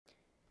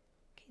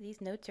These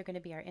notes are going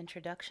to be our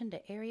introduction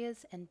to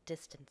areas and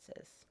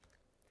distances.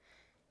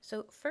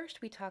 So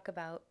first we talk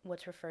about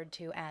what's referred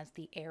to as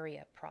the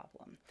area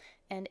problem.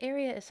 And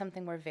area is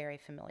something we're very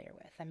familiar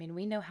with. I mean,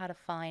 we know how to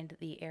find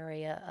the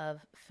area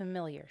of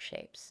familiar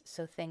shapes.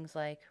 So things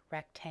like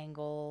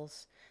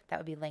rectangles, that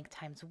would be length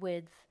times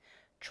width.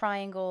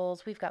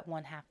 Triangles, we've got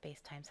 1/2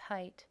 base times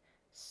height.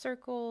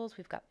 Circles,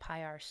 we've got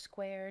pi r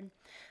squared.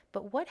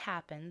 But what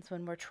happens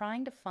when we're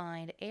trying to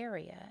find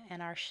area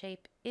and our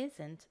shape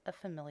isn't a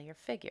familiar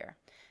figure?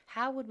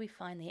 How would we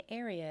find the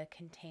area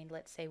contained,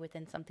 let's say,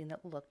 within something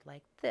that looked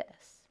like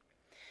this?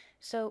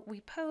 So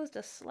we posed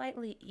a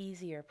slightly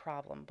easier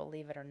problem,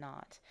 believe it or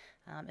not.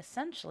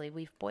 Essentially,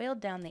 we've boiled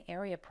down the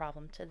area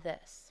problem to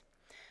this.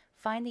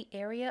 Find the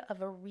area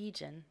of a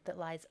region that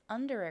lies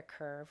under a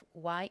curve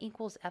y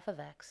equals f of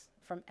x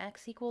from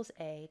x equals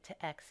a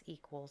to x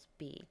equals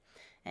b.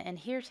 And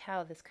here's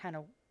how this kind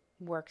of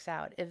works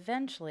out.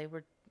 Eventually,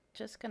 we're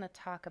just going to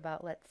talk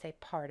about, let's say,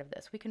 part of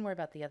this. We can worry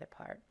about the other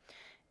part.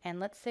 And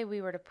let's say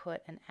we were to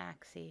put an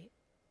axis,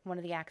 one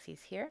of the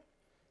axes here,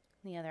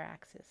 and the other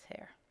axis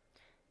here.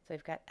 So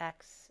we've got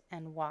x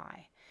and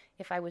y.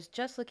 If I was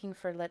just looking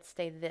for, let's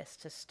say, this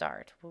to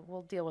start,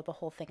 we'll deal with the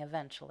whole thing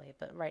eventually,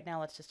 but right now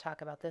let's just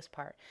talk about this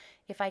part.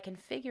 If I can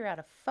figure out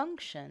a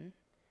function,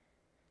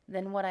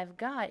 then what I've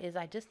got is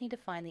I just need to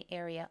find the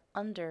area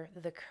under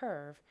the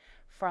curve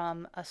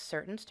from a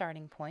certain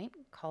starting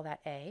point, call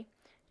that A,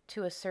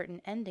 to a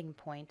certain ending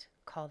point,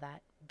 call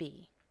that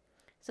B.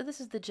 So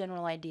this is the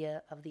general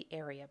idea of the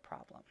area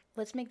problem.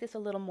 Let's make this a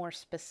little more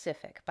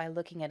specific by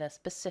looking at a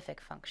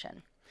specific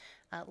function.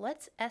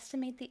 Let's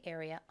estimate the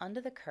area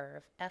under the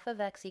curve f of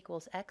x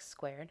equals x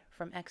squared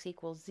from x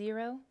equals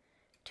 0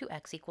 to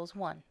x equals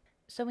 1.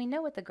 So we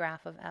know what the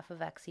graph of f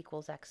of x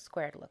equals x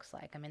squared looks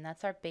like. I mean,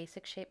 that's our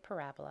basic shape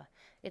parabola.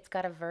 It's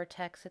got a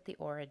vertex at the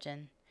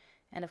origin.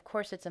 And of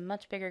course, it's a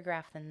much bigger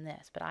graph than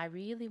this, but I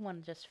really want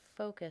to just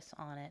focus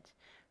on it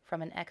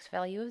from an x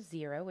value of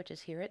 0, which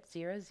is here at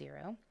 0,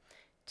 0,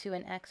 to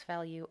an x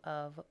value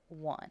of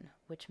 1,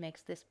 which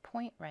makes this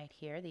point right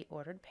here, the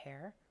ordered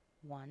pair,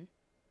 1,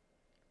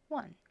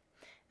 1.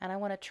 And I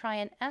want to try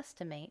and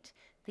estimate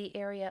the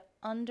area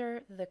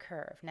under the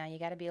curve. Now you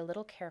got to be a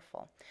little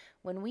careful.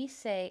 When we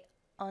say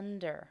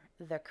under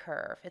the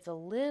curve, it's a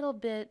little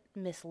bit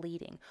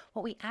misleading.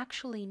 What we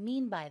actually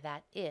mean by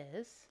that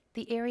is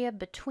the area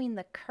between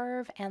the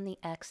curve and the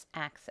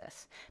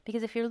x-axis.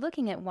 Because if you're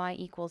looking at y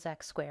equals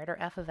x squared, or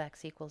f of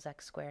x equals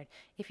x squared,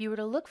 if you were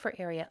to look for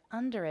area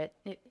under it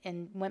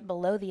and went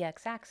below the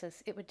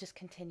x-axis, it would just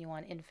continue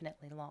on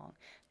infinitely long.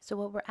 So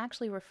what we're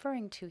actually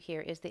referring to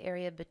here is the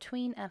area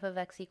between f of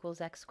x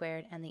equals x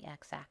squared and the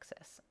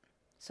x-axis.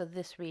 So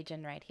this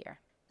region right here.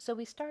 So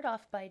we start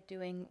off by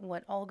doing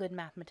what all good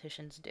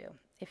mathematicians do.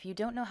 If you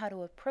don't know how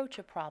to approach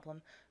a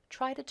problem,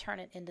 try to turn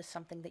it into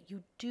something that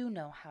you do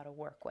know how to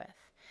work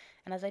with.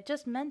 And as I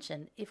just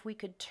mentioned, if we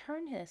could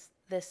turn this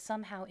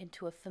somehow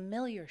into a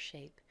familiar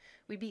shape,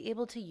 we'd be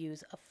able to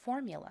use a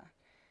formula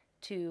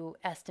to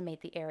estimate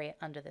the area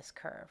under this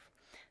curve.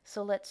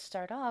 So let's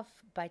start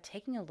off by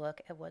taking a look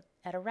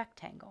at a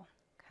rectangle.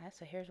 Okay,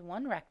 so here's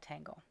one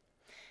rectangle.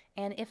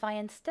 And if I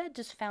instead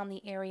just found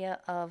the area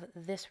of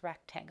this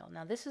rectangle,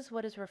 now this is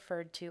what is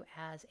referred to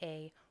as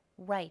a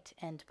right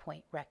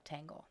endpoint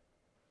rectangle.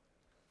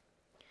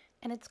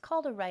 And it's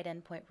called a right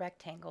endpoint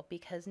rectangle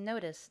because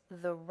notice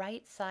the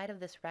right side of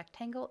this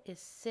rectangle is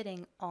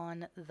sitting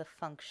on the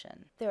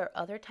function. There are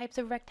other types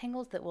of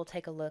rectangles that we'll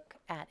take a look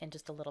at in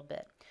just a little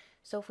bit.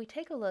 So if we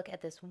take a look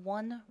at this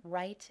one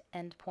right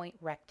endpoint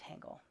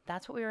rectangle,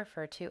 that's what we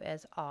refer to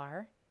as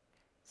R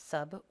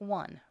sub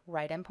 1,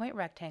 right endpoint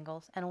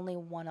rectangles, and only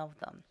one of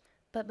them.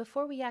 But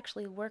before we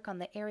actually work on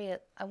the area,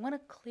 I want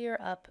to clear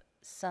up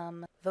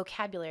some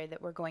vocabulary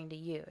that we're going to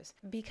use,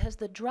 because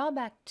the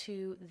drawback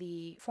to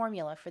the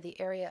formula for the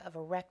area of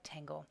a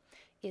rectangle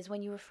is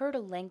when you refer to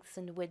lengths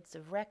and widths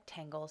of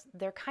rectangles,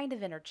 they're kind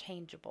of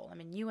interchangeable. I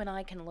mean, you and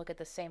I can look at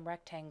the same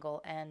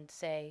rectangle and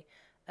say,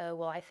 oh,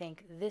 well, I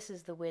think this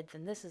is the width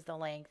and this is the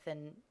length,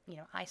 and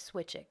I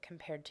switch it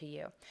compared to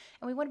you.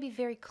 And we want to be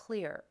very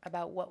clear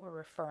about what we're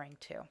referring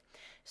to.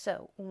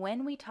 So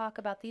when we talk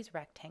about these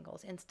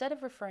rectangles, instead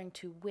of referring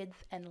to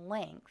width and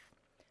length,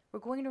 we're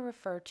going to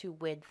refer to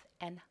width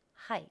and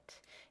height.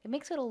 It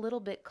makes it a little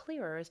bit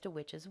clearer as to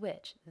which is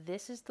which.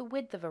 This is the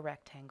width of a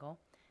rectangle.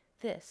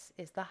 This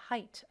is the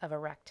height of a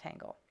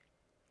rectangle.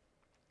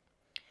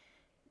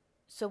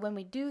 So when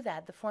we do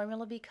that, the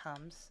formula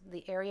becomes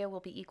the area will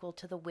be equal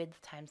to the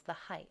width times the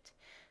height.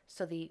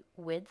 So the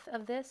width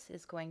of this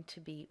is going to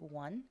be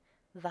 1.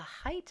 The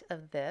height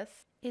of this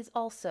is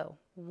also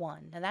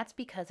 1. Now that's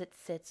because it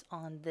sits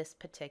on this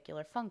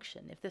particular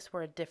function. If this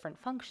were a different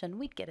function,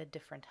 we'd get a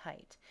different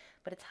height.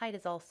 But its height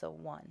is also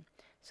 1.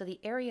 So the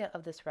area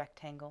of this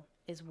rectangle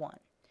is 1.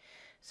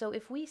 So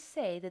if we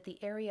say that the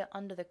area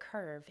under the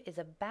curve is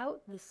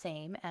about the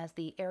same as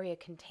the area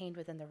contained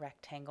within the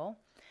rectangle,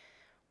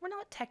 we're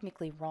not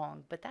technically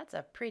wrong, but that's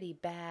a pretty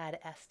bad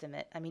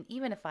estimate. I mean,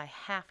 even if I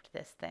halved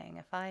this thing,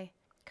 if I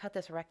cut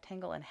this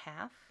rectangle in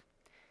half,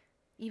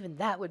 even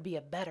that would be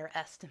a better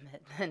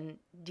estimate than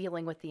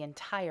dealing with the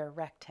entire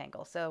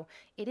rectangle. So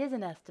it is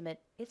an estimate,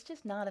 it's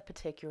just not a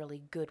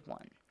particularly good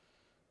one.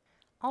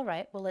 All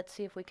right, well, let's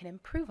see if we can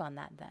improve on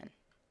that then.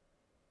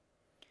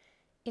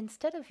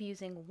 Instead of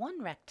using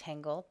one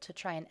rectangle to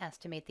try and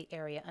estimate the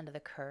area under the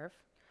curve,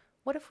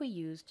 what if we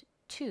used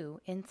two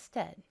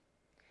instead?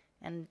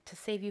 And to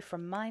save you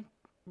from my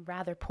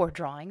rather poor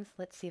drawings,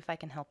 let's see if I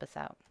can help us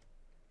out.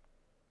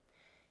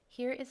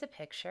 Here is a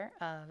picture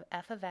of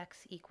f of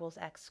x equals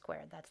x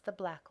squared. That's the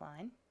black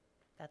line.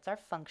 That's our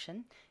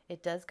function.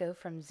 It does go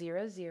from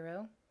 0,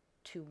 0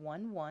 to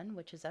 1, 1,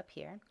 which is up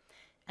here.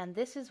 And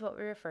this is what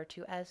we refer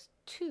to as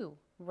two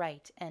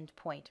right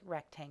endpoint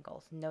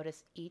rectangles.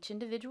 Notice each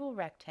individual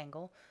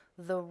rectangle,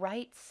 the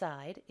right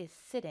side is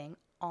sitting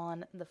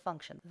on the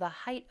function. The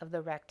height of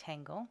the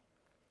rectangle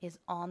is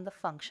on the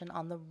function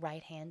on the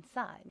right-hand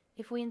side.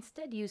 If we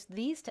instead use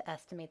these to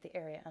estimate the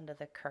area under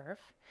the curve,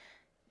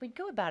 we'd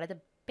go about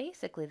it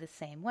basically the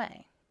same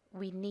way.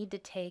 We need to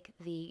take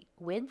the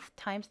width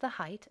times the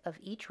height of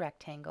each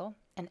rectangle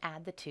and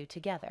add the two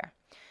together.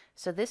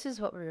 So this is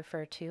what we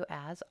refer to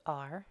as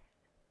r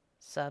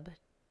sub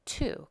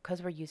 2,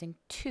 because we're using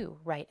two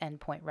right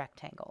endpoint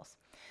rectangles.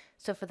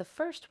 So for the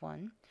first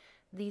one,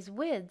 these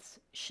widths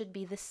should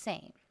be the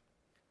same.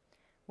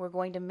 We're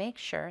going to make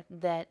sure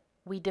that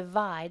we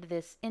divide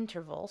this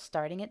interval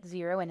starting at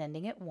 0 and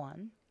ending at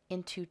 1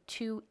 into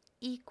two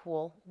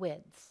equal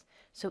widths.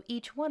 So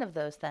each one of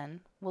those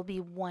then will be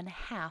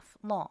 1/2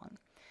 long.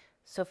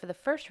 So for the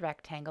first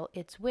rectangle,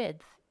 its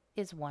width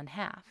is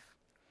 1/2.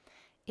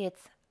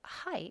 Its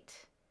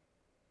height,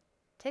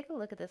 take a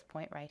look at this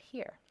point right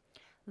here.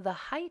 The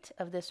height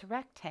of this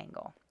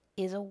rectangle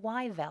is a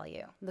y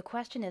value. The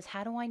question is,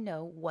 how do I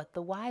know what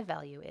the y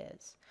value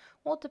is?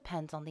 Well, it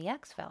depends on the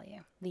x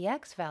value. The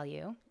x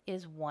value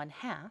is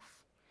 1/2,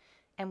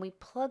 and we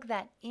plug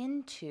that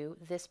into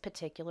this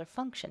particular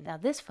function. Now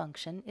this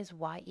function is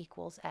y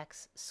equals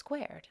x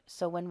squared.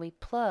 So when we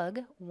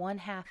plug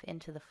 1/2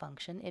 into the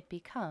function, it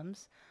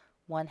becomes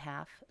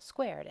 1/2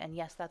 squared. And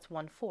yes, that's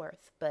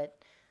 1/4,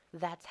 but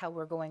that's how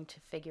we're going to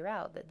figure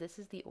out that this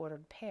is the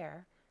ordered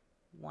pair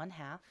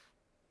 1/2,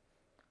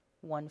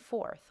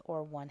 1/4,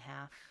 or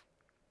 1/2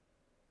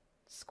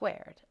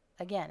 squared.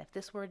 Again, if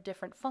this were a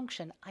different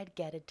function, I'd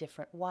get a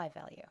different y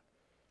value.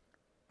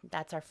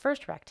 That's our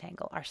first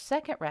rectangle. Our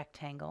second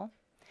rectangle,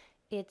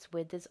 its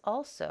width is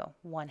also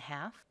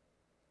 1/2,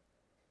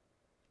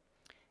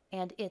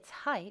 and its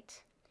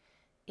height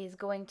is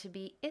going to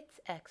be its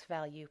x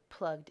value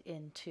plugged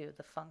into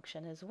the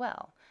function as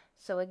well.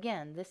 So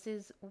again, this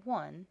is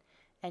 1,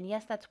 and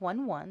yes, that's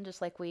 1, 1,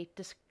 just like we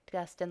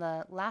discussed in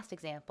the last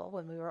example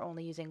when we were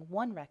only using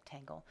one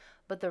rectangle.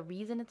 But the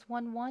reason it's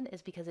 1, 1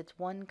 is because it's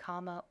 1,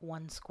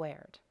 1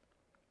 squared.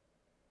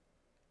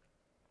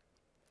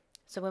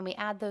 So when we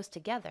add those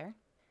together,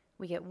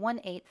 we get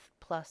 1/8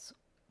 plus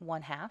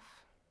 1/2,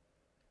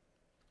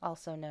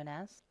 also known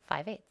as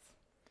 5/8.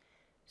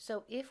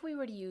 So if we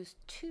were to use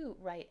two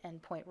right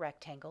endpoint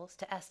rectangles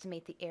to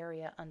estimate the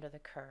area under the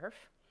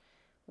curve,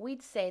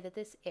 we'd say that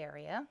this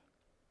area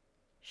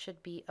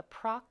should be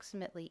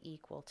approximately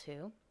equal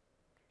to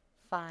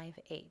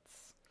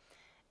 5/8.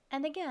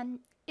 And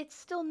again, it's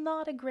still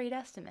not a great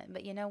estimate,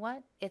 but you know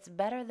what? It's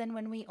better than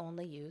when we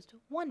only used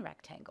one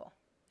rectangle.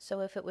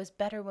 So if it was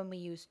better when we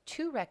used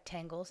two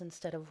rectangles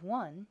instead of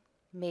one,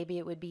 maybe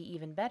it would be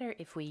even better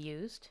if we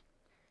used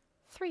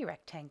three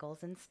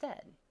rectangles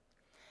instead.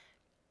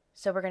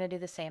 So we're going to do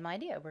the same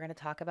idea. We're going to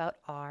talk about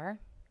r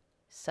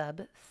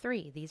sub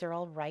 3. These are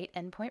all right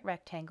endpoint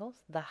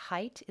rectangles. The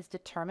height is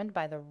determined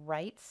by the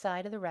right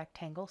side of the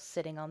rectangle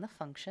sitting on the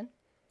function.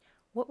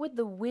 What would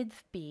the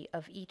width be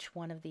of each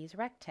one of these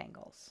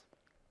rectangles?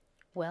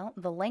 Well,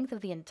 the length of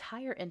the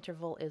entire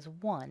interval is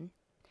 1,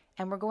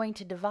 and we're going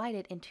to divide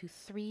it into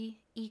 3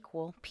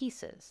 equal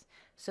pieces.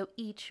 So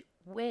each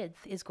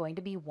width is going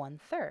to be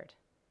 1/3.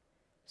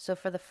 So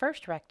for the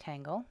first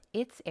rectangle,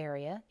 its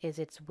area is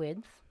its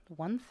width,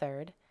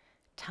 1/3,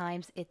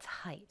 times its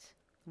height.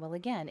 Well,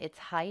 again, its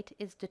height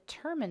is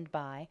determined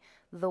by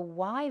the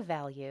y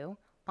value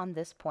on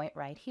this point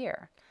right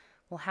here.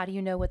 Well, how do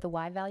you know what the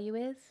y value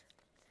is?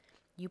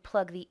 You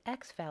plug the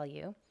x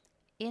value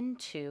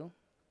into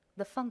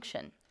the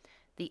function.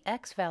 The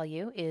x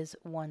value is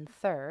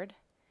 1/3,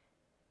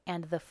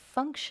 and the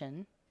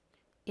function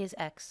is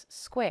x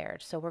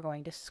squared, so we're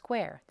going to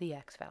square the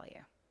x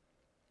value.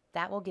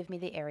 That will give me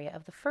the area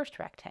of the first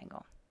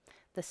rectangle.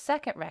 The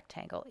second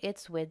rectangle,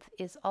 its width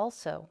is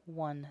also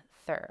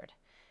 1/3,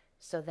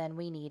 so then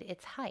we need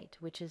its height,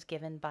 which is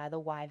given by the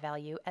y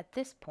value at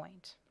this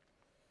point.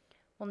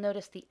 Well,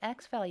 notice the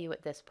x value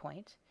at this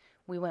point,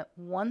 we went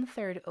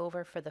 1/3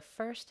 over for the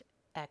first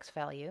x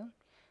value.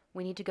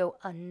 We need to go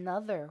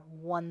another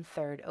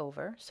 1/3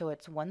 over, so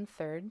it's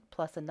 1/3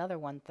 plus another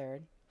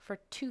 1/3 for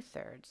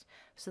 2/3.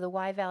 So the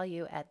y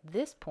value at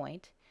this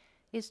point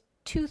is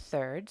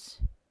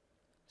 2/3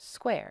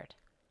 squared.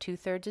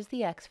 2/3 is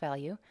the x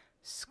value,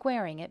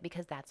 squaring it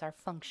because that's our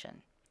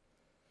function.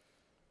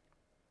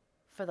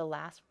 For the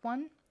last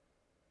one,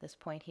 this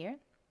point here,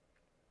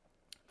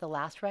 the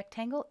last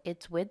rectangle,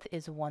 its width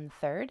is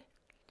 1/3,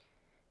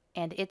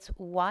 and its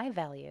y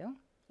value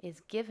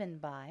is given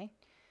by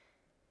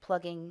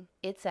plugging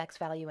its x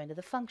value into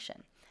the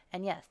function.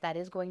 And yes, that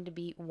is going to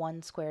be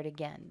 1 squared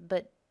again,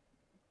 but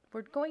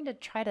we're going to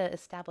try to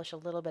establish a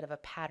little bit of a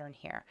pattern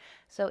here.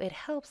 So it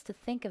helps to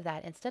think of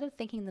that, instead of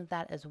thinking of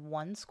that as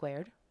 1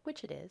 squared,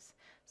 which it is,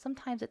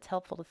 sometimes it's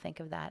helpful to think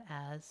of that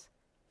as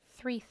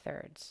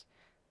 3/3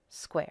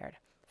 squared.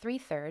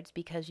 3/3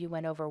 because you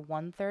went over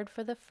 1/3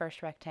 for the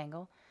first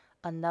rectangle,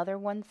 another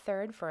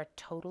 1/3 for a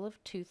total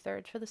of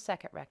 2/3 for the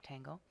second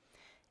rectangle,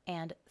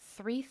 and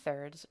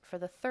 3/3 for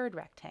the third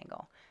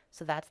rectangle.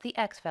 So that's the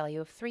x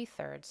value of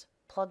 3/3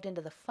 plugged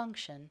into the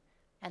function,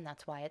 and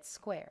that's why it's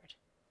squared.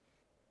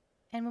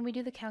 And when we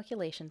do the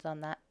calculations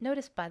on that,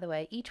 notice, by the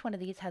way, each one of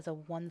these has a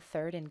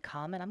 1/3 in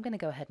common. I'm going to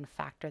go ahead and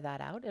factor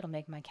that out. It'll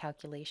make my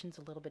calculations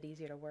a little bit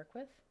easier to work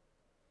with.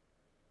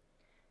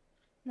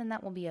 And then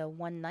that will be a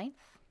 1/9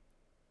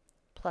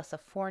 plus a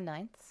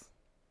 4/9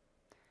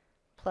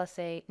 plus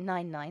a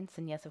 9/9,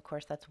 and yes, of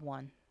course, that's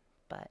 1.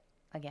 But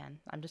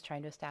again, I'm just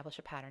trying to establish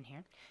a pattern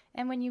here.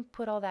 And when you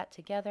put all that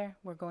together,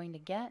 we're going to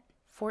get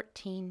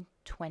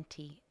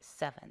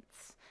 14/27.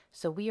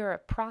 So we are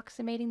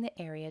approximating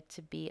the area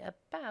to be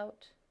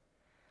about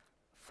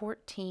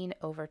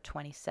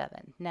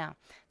 14/27. Now,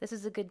 this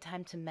is a good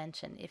time to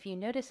mention, if you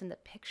notice in the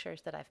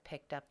pictures that I've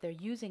picked up, they're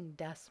using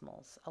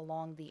decimals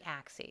along the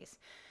axes.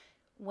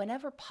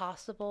 Whenever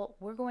possible,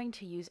 we're going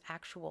to use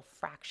actual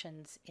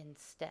fractions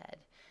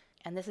instead.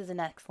 And this is an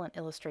excellent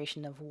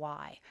illustration of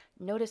why.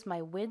 Notice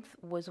my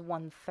width was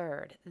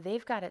 1/3.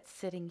 They've got it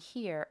sitting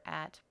here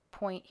at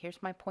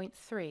here's my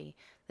 0.3.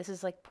 This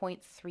is like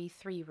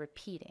 0.33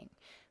 repeating.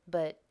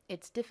 But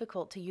it's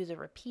difficult to use a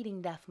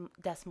repeating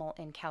decimal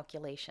in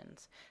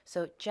calculations.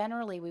 So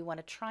generally we want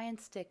to try and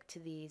stick to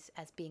these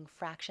as being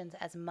fractions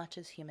as much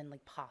as humanly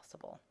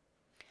possible.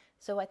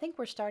 So I think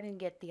we're starting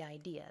to get the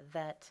idea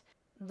that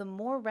the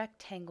more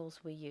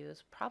rectangles we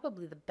use,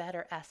 probably the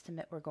better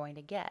estimate we're going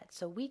to get.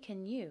 So we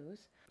can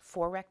use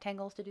 4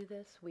 rectangles to do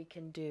this. We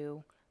can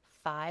do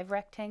 5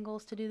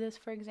 rectangles to do this,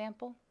 for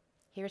example.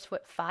 Here's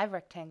what 5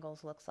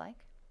 rectangles looks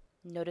like.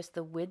 Notice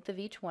the width of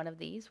each one of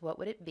these. What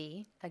would it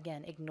be?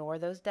 Again, ignore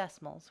those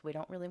decimals. We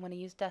don't really want to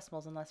use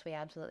decimals unless we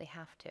absolutely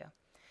have to.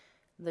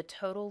 The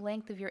total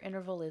length of your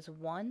interval is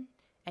 1,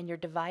 and you're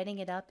dividing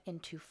it up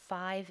into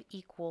 5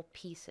 equal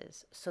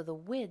pieces. So the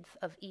width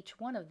of each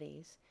one of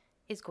these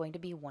is going to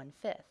be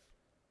 1/5.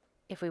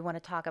 If we want to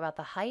talk about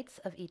the heights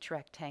of each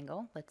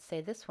rectangle, let's say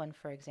this one,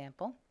 for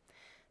example,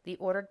 the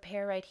ordered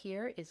pair right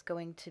here is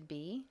going to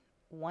be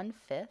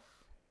 1/5,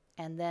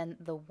 and then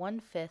the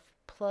 1/5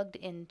 plugged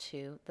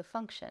into the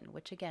function,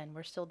 which again,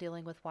 we're still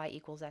dealing with y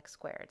equals x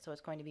squared. So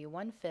it's going to be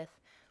 1/5,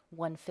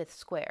 1/5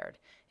 squared.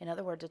 In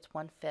other words, it's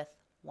 1/5,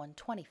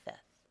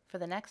 1/25. For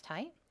the next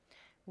height,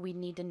 we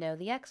need to know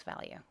the x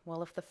value.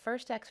 Well, if the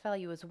first x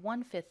value is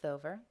 1/5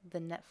 over,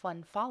 the net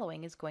one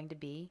following is going to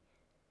be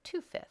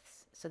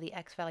 2/5. So the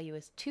x value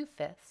is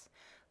 2/5.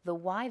 The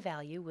y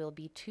value will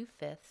be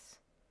 2/5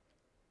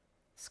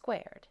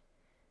 squared.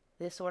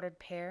 This ordered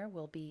pair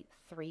will be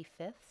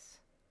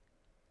 3/5.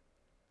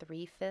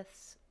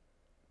 3/5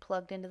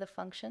 plugged into the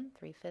function,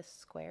 3/5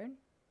 squared.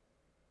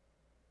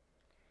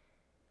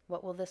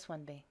 What will this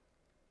one be?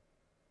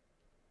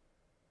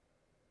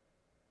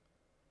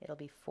 It'll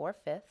be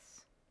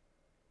 4/5,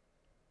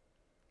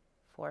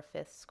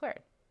 4/5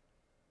 squared.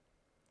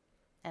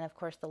 And of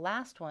course the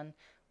last one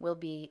will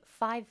be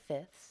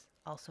 5/5,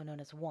 also known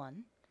as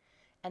 1,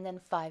 and then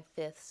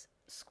 5/5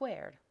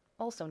 squared,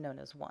 also known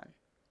as 1.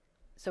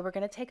 So we're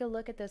going to take a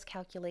look at those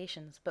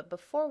calculations, but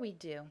before we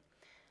do,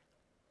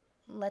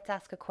 let's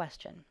ask a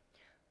question.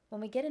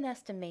 When we get an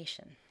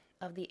estimation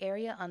of the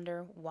area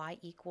under y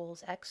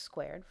equals x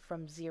squared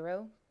from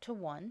 0 to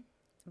 1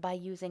 by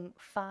using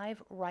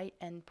 5 right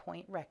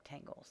endpoint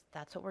rectangles,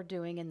 that's what we're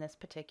doing in this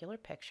particular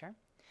picture,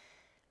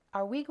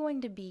 are we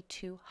going to be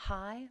too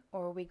high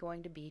or are we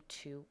going to be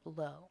too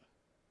low?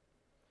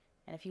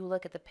 And if you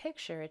look at the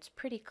picture, it's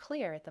pretty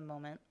clear at the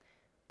moment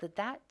that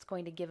that's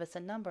going to give us a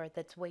number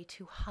that's way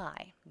too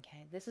high.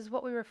 Okay, this is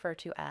what we refer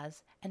to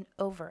as an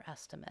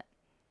overestimate.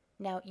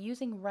 Now,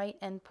 using right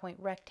endpoint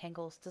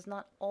rectangles does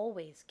not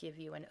always give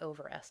you an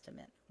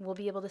overestimate. We'll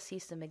be able to see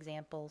some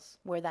examples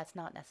where that's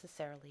not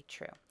necessarily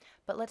true.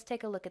 But let's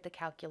take a look at the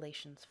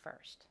calculations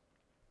first.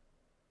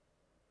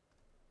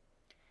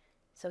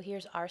 So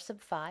here's r sub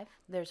 5.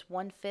 There's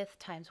 1/5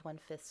 times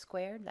 1/5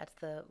 squared. That's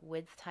the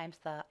width times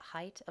the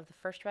height of the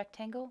first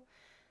rectangle.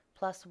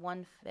 Plus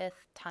 1/5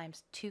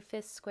 times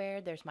 2/5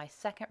 squared. There's my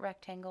second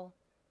rectangle,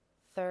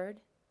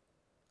 third,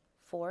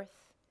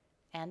 fourth,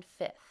 and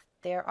fifth.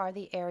 There are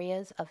the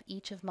areas of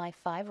each of my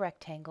 5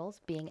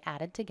 rectangles being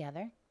added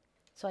together.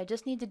 So I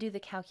just need to do the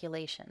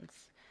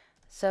calculations.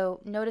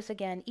 So notice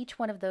again, each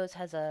one of those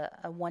has a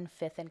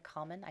 1/5 in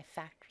common. I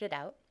factored it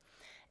out.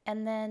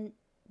 And then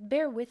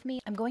bear with me,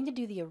 I'm going to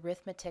do the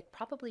arithmetic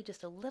probably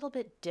just a little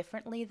bit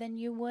differently than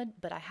you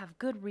would, but I have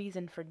good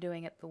reason for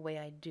doing it the way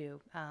I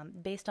do,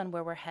 based on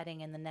where we're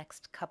heading in the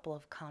next couple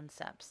of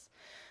concepts.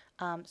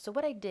 So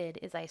what I did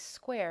is I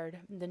squared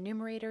the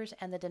numerators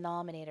and the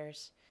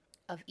denominators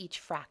of each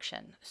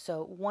fraction.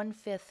 So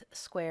 1/5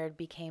 squared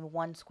became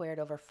 1 squared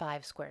over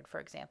 5 squared, for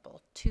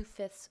example.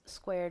 2/5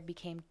 squared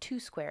became 2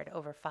 squared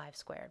over 5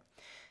 squared.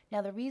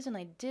 Now the reason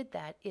I did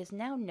that is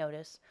now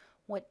notice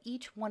what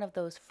each one of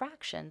those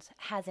fractions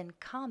has in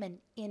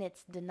common in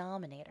its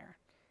denominator.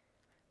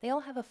 They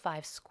all have a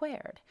 5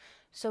 squared.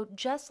 So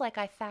just like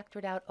I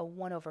factored out a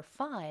 1 over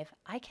 5,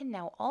 I can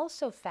now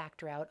also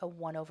factor out a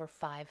 1 over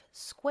 5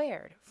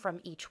 squared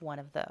from each one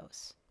of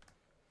those.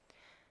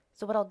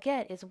 So what I'll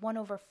get is 1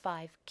 over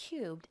 5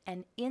 cubed,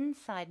 and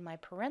inside my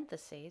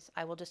parentheses,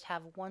 I will just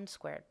have 1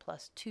 squared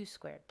plus 2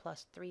 squared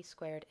plus 3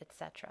 squared,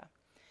 etc.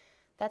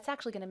 That's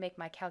actually going to make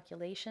my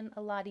calculation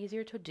a lot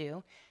easier to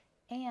do,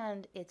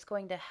 and it's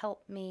going to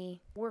help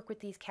me work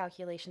with these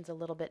calculations a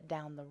little bit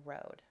down the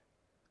road.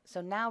 So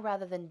now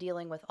rather than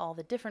dealing with all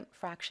the different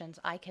fractions,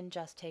 I can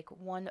just take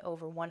 1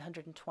 over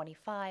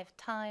 125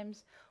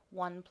 times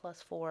 1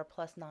 plus 4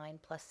 plus 9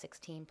 plus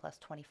 16 plus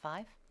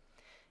 25.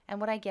 And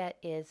what I get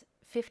is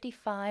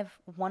 55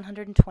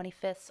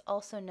 125ths,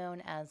 also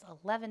known as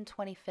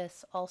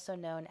 11/25ths, also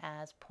known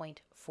as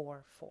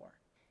 0.44.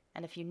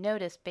 And if you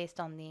notice, based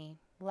on the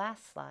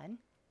last slide,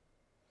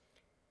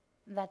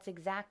 that's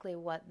exactly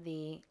what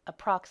the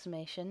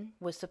approximation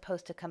was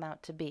supposed to come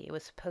out to be. It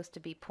was supposed to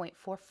be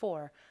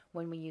 0.44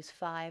 when we use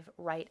 5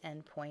 right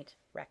endpoint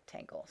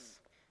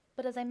rectangles.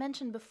 But as I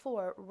mentioned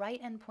before,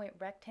 right endpoint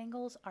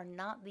rectangles are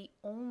not the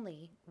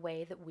only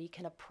way that we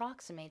can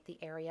approximate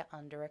the area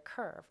under a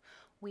curve.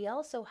 We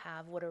also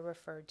have what are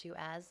referred to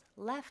as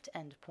left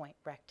endpoint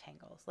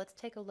rectangles. Let's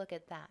take a look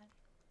at that.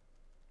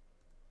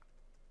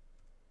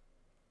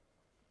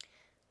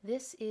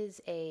 This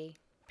is a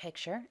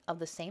picture of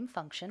the same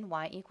function,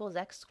 y equals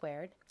x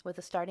squared, with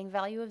a starting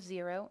value of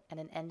 0 and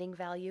an ending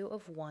value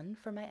of 1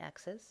 for my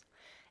x's.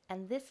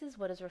 And this is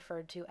what is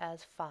referred to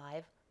as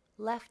 5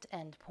 left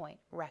endpoint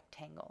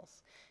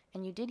rectangles.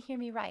 And you did hear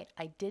me right,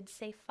 I did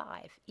say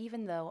 5,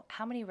 even though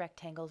how many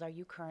rectangles are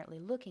you currently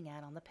looking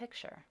at on the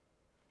picture?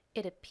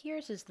 It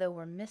appears as though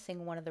we're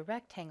missing one of the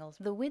rectangles,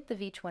 the width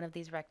of each one of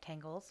these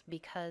rectangles,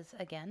 because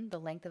again, the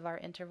length of our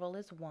interval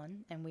is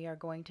 1, and we are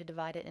going to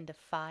divide it into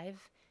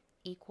 5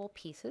 equal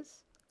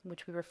pieces,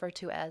 which we refer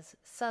to as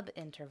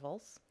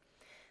subintervals.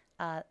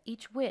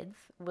 Each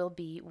width will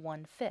be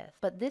 1/5.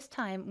 But this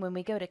time, when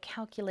we go to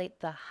calculate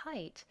the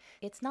height,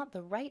 it's not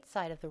the right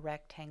side of the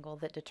rectangle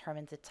that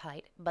determines its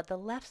height, but the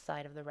left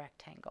side of the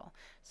rectangle.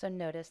 So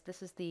notice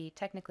this is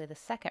technically the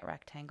second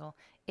rectangle.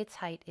 Its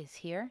height is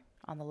here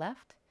on the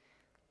left,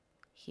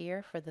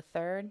 here for the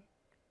third,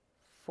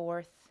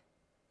 fourth,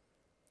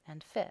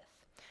 and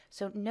fifth.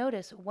 So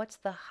notice what's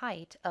the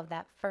height of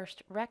that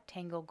first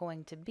rectangle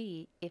going to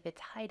be if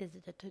its height is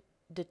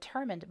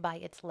determined by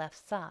its left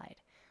side?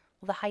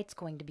 Well, the height's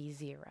going to be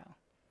 0.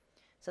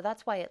 So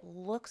that's why it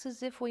looks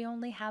as if we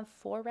only have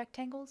 4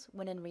 rectangles,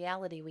 when in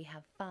reality we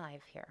have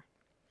 5 here.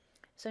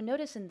 So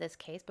notice in this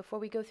case, before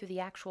we go through the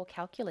actual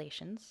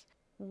calculations,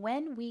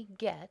 when we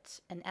get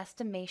an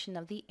estimation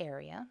of the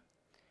area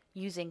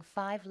using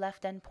 5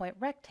 left endpoint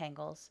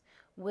rectangles,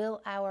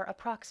 will our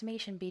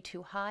approximation be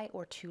too high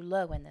or too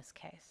low in this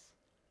case?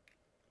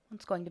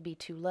 It's going to be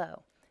too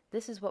low.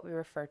 This is what we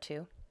refer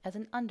to as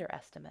an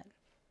underestimate.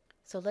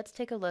 So let's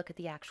take a look at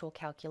the actual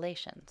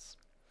calculations.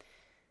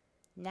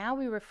 Now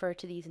we refer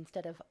to these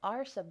instead of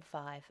R sub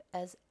 5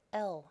 as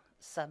L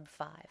sub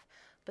 5.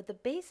 But the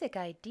basic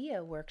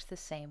idea works the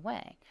same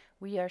way.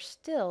 We are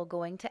still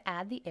going to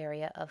add the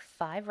area of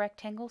 5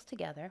 rectangles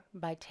together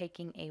by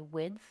taking a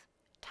width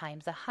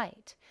times a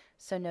height.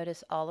 So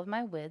notice all of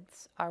my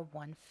widths are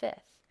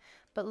 1/5.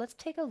 But let's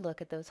take a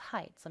look at those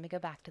heights. Let me go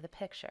back to the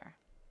picture.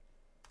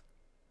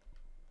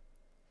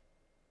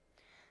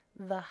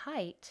 The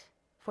height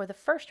for the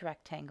first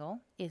rectangle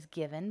is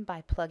given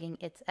by plugging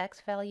its x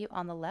value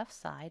on the left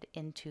side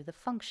into the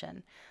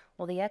function.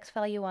 Well, the x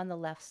value on the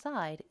left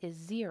side is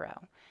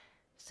 0.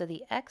 So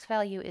the x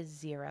value is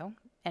 0,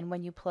 and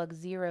when you plug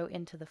 0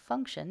 into the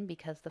function,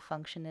 because the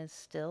function is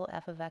still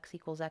f of x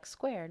equals x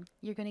squared,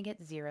 you're going to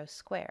get 0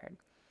 squared.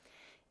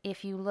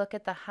 If you look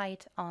at the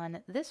height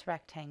on this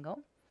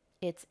rectangle,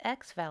 its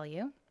x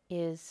value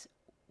is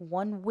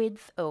 1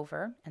 width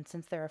over, and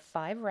since there are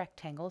 5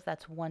 rectangles,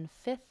 that's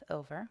 1/5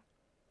 over.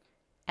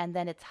 And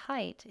then its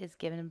height is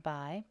given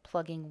by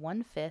plugging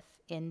 1/5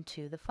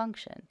 into the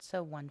function,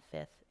 so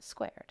 1/5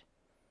 squared.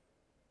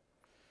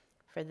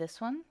 For this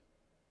one,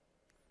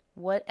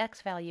 what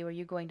x value are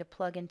you going to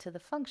plug into the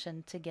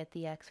function to get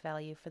the x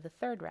value for the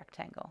third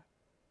rectangle?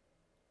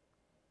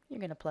 You're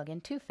going to plug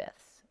in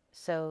 2/5.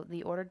 So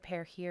the ordered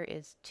pair here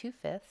is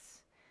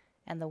 2/5,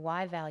 and the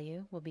y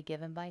value will be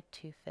given by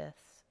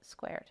 2/5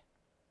 squared.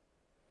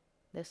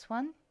 This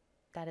one,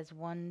 that is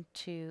 1,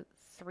 2,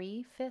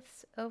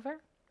 3/5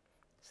 over.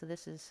 So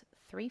this is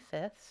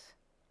 3/5,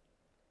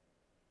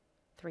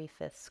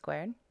 3/5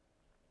 squared.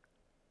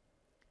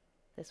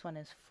 This one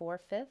is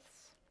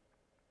 4/5,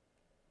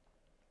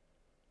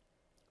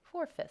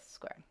 4/5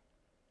 squared.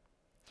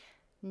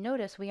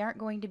 Notice we aren't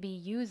going to be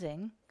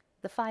using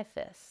the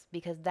 5/5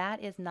 because that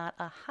is not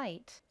a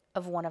height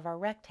of one of our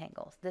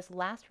rectangles. This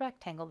last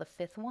rectangle, the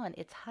fifth one,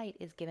 its height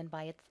is given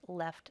by its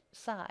left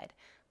side,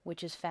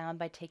 which is found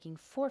by taking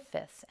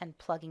 4/5 and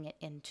plugging it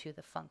into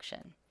the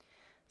function.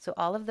 So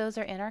all of those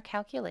are in our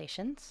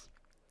calculations.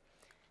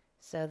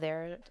 So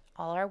there are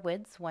all our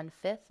widths,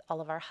 1/5, all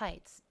of our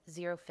heights,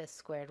 0/5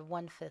 squared,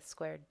 1/5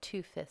 squared,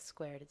 2/5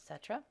 squared,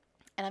 etc.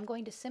 And I'm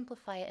going to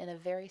simplify it in a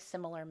very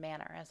similar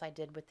manner as I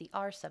did with the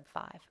r sub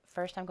 5.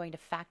 First, I'm going to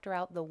factor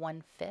out the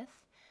 1/5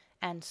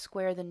 and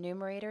square the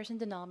numerators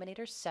and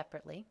denominators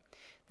separately.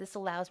 This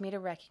allows me to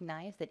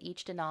recognize that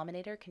each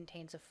denominator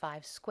contains a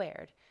 5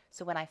 squared.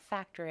 So when I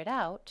factor it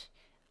out,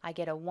 I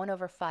get a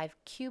 1/5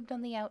 cubed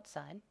on the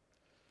outside,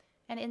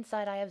 and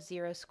inside I have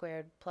 0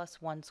 squared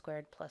plus 1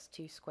 squared plus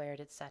 2 squared,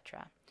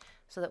 etc.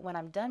 So that when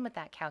I'm done with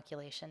that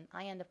calculation,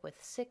 I end up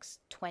with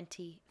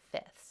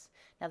 6/25.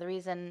 Now the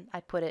reason I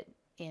put it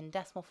in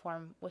decimal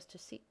form was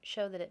to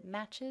show that it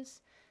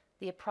matches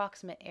the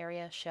approximate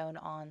area shown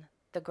on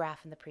the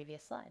graph in the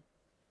previous slide.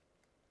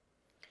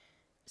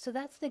 So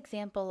that's an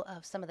example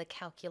of some of the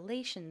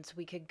calculations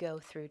we could go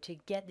through to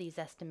get these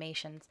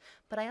estimations,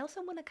 but I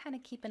also want to kind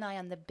of keep an eye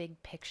on the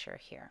big picture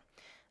here.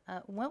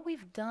 What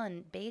we've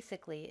done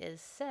basically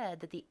is said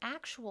that the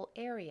actual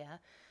area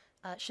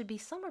should be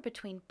somewhere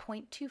between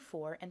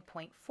 0.24 and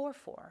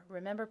 0.44.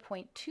 Remember,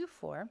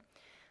 0.24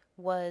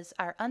 was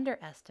our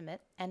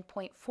underestimate and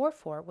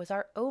 0.44 was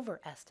our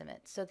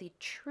overestimate, so the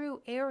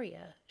true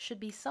area should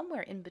be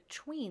somewhere in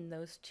between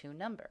those two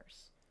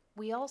numbers.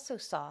 We also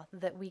saw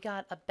that we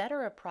got a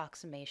better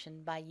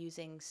approximation by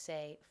using,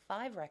 say,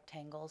 5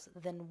 rectangles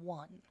than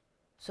 1.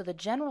 So the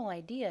general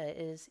idea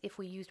is if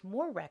we used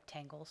more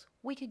rectangles,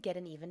 we could get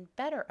an even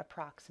better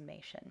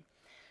approximation.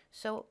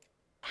 So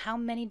how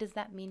many does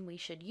that mean we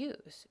should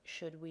use?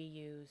 Should we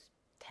use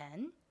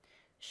 10?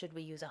 Should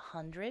we use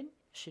 100?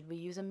 Should we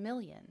use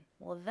 1,000,000?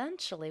 Well,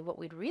 eventually what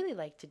we'd really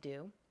like to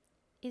do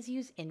is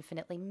use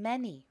infinitely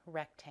many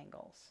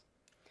rectangles.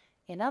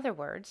 In other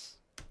words,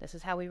 this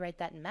is how we write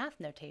that in math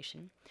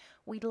notation,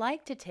 we'd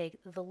like to take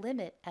the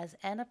limit as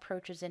n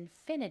approaches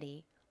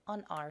infinity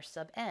on r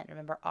sub n.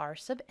 Remember, r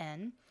sub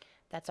n,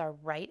 that's our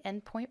right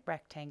endpoint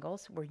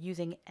rectangles. We're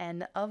using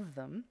n of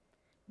them,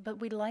 but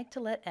we'd like to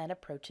let n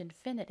approach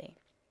infinity.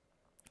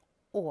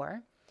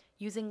 Or,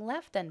 using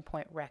left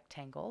endpoint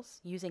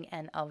rectangles, using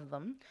n of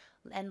them,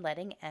 and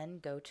letting n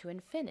go to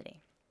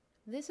infinity.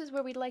 This is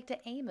where we'd like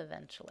to aim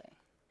eventually.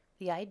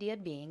 The idea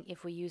being,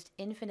 if we used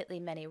infinitely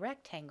many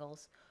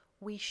rectangles,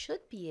 we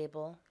should be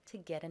able to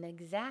get an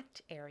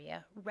exact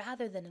area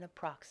rather than an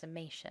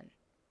approximation.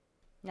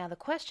 Now the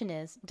question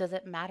is, does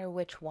it matter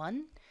which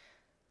one?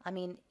 I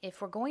mean,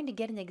 if we're going to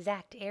get an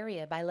exact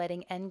area by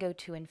letting n go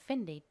to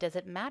infinity, does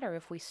it matter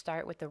if we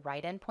start with the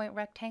right endpoint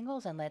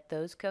rectangles and let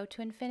those go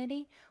to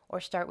infinity,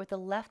 or start with the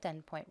left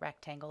endpoint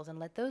rectangles and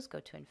let those go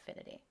to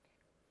infinity?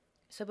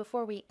 So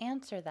before we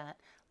answer that,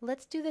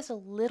 let's do this a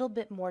little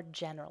bit more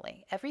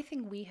generally.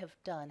 Everything we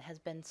have done has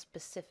been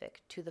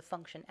specific to the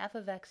function f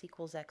of x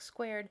equals x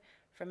squared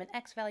from an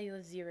x value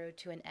of 0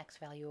 to an x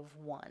value of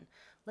 1.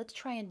 Let's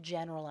try and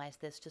generalize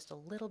this just a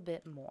little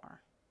bit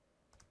more.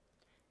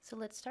 So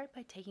let's start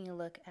by taking a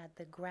look at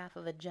the graph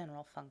of a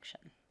general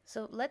function.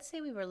 So let's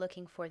say we were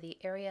looking for the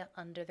area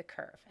under the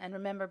curve. And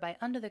remember, by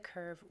under the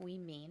curve, we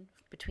mean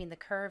between the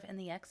curve and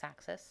the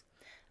x-axis,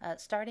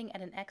 starting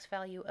at an x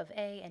value of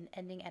a and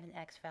ending at an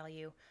x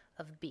value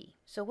of b.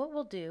 So what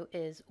we'll do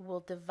is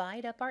we'll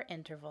divide up our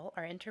interval.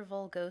 Our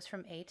interval goes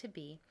from a to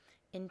b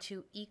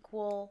into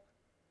equal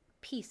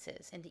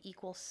pieces, into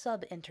equal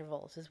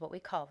sub-intervals is what we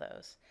call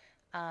those.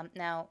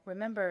 Now,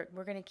 remember,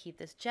 we're going to keep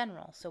this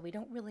general, so we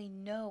don't really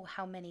know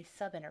how many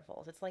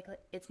subintervals.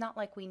 It's not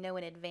like we know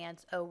in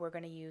advance, oh, we're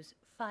going to use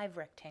 5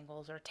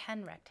 rectangles or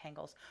 10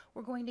 rectangles.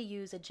 We're going to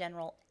use a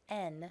general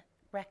n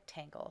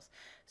rectangles.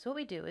 So what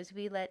we do is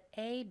we let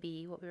a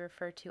be what we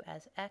refer to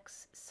as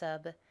x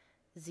sub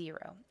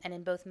 0. And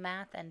in both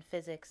math and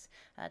physics,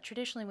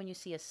 traditionally when you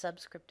see a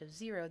subscript of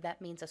 0, that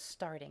means a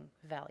starting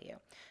value.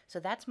 So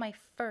that's my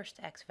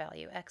first x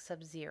value, x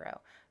sub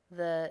 0.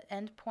 The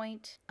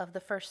endpoint of the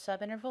first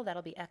subinterval,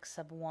 that'll be x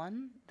sub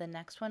 1. The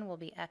next one will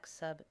be x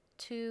sub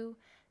 2,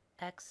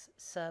 x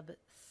sub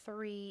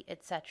 3,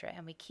 etc.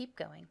 And we keep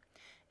going.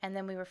 And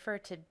then we refer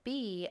to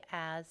b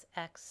as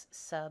x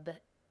sub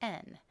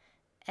n,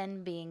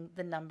 n being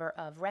the number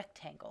of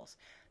rectangles.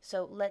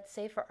 So let's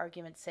say for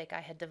argument's sake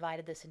I had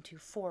divided this into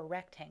 4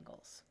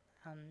 rectangles.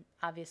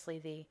 Obviously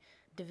the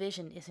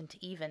division isn't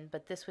even,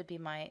 but this would be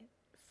my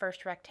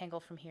first rectangle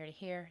from here to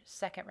here,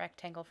 second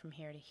rectangle from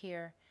here to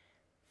here,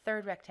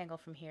 third rectangle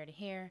from here to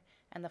here,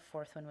 and the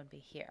fourth one would be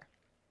here.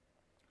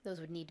 Those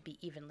would need to be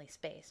evenly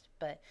spaced,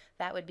 but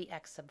that would be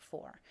x sub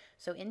 4.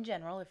 So in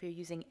general, if you're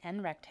using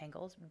n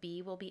rectangles,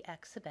 b will be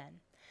x sub n.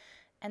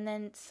 And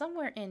then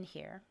somewhere in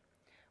here,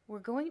 we're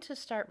going to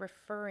start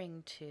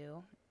referring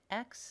to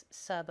x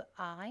sub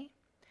I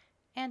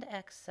and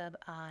x sub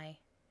I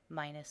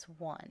minus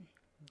 1.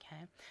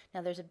 Okay.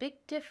 Now there's a big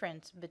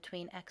difference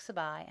between x sub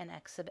I and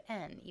x sub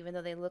n, even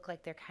though they look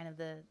like they're kind of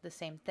the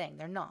same thing.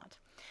 They're not.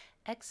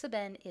 X sub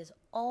n is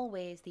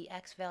always the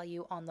x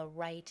value on the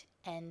right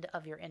end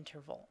of your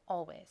interval,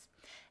 always.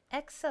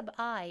 X sub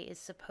I is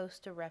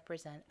supposed to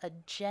represent a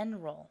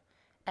general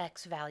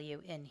x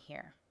value in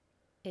here.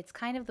 It's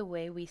kind of the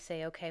way we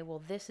say, okay,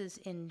 well, this is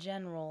in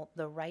general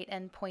the right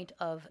endpoint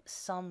of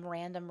some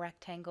random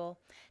rectangle,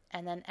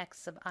 and then x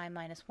sub I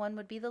minus 1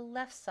 would be the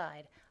left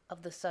side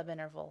of the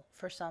subinterval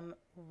for some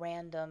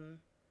random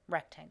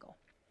rectangle.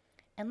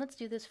 And let's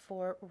do this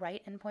for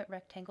right endpoint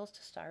rectangles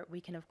to start.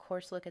 We can, of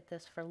course, look at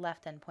this for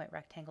left endpoint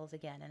rectangles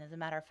again, and as a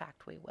matter of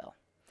fact, we will.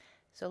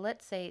 So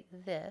let's say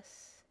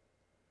this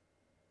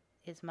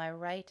is my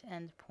right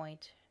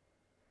endpoint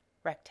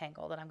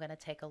rectangle that I'm going to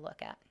take a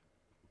look at.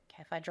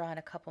 Okay, if I draw in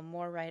a couple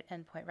more right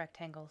endpoint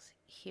rectangles,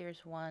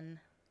 here's one.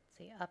 Let's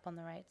see, up on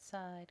the right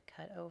side,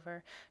 cut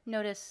over.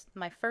 Notice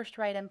my first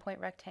right endpoint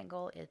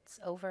rectangle,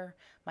 it's over.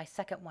 My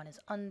second one is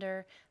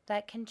under.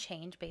 That can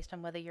change based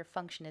on whether your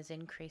function is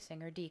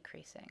increasing or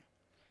decreasing.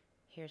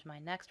 Here's my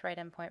next right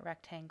endpoint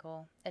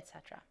rectangle,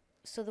 etc.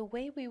 So the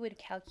way we would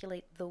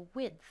calculate the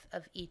width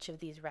of each of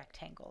these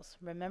rectangles,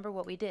 remember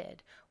what we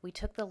did. We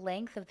took the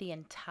length of the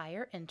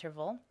entire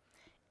interval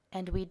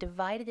and we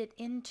divided it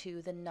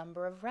into the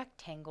number of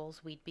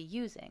rectangles we'd be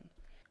using.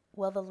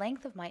 Well, the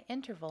length of my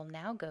interval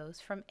now goes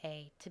from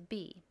A to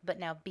B, but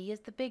now B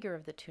is the bigger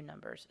of the two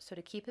numbers, so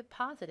to keep it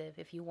positive,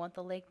 if you want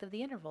the length of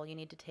the interval, you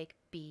need to take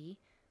B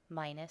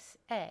minus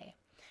A.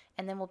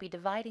 And then we'll be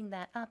dividing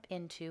that up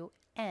into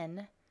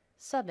n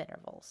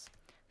subintervals.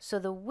 So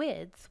the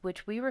width,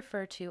 which we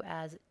refer to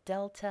as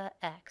delta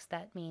x,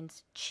 that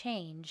means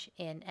change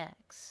in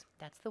x,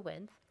 that's the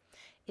width,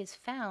 is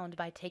found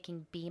by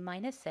taking b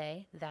minus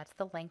a, that's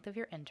the length of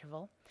your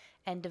interval,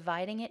 and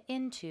dividing it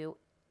into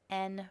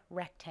n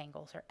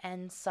rectangles or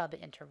n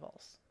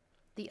subintervals.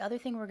 The other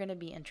thing we're going to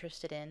be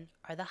interested in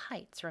are the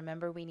heights.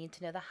 Remember, we need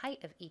to know the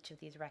height of each of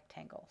these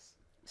rectangles.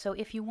 So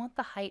if you want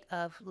the height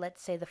of,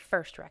 let's say, the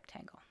first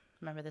rectangle,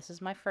 remember this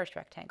is my first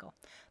rectangle,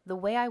 the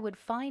way I would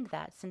find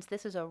that, since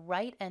this is a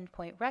right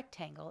endpoint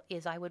rectangle,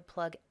 is I would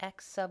plug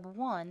x sub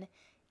 1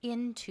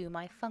 into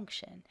my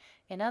function.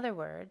 In other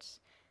words,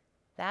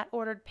 that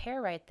ordered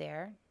pair right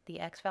there,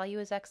 the x value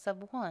is x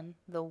sub 1,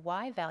 the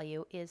y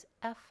value is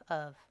f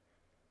of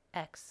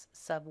x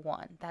sub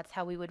 1. That's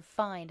how we would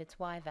find its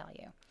y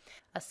value.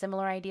 A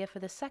similar idea for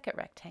the second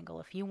rectangle.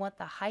 If you want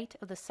the height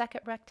of the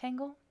second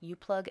rectangle, you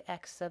plug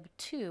x sub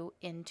 2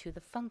 into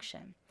the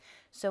function.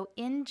 So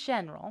in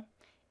general,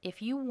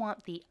 if you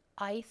want the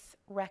ith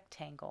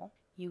rectangle,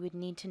 you would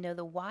need to know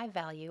the y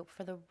value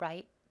for the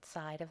right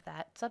side of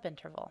that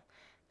subinterval.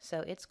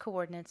 So its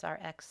coordinates are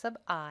x sub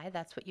I,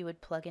 that's what you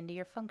would plug into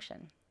your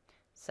function.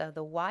 So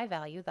the y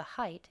value, the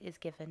height, is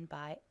given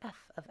by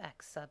f of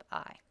x sub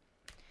I.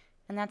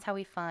 And that's how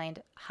we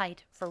find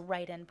height for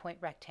right endpoint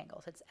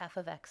rectangles. It's f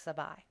of x sub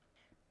I.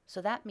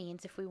 So that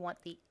means if we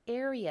want the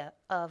area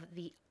of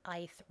the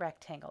ith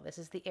rectangle, this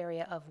is the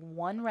area of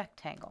one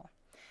rectangle,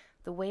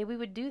 the way we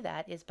would do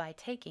that is by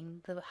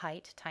taking the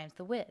height times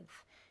the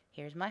width.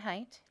 Here's my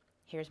height,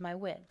 here's my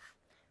width.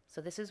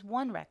 So this is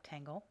one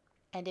rectangle.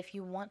 And if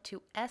you want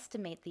to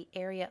estimate the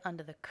area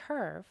under the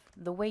curve,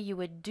 the way you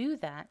would do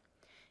that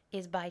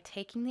is by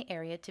taking the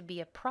area to be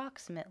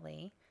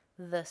approximately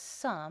the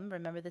sum,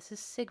 remember this is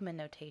sigma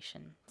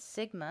notation.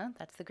 Sigma,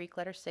 that's the Greek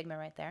letter sigma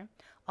right there,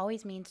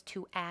 always means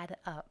to add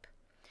up.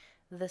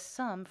 The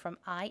sum from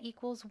I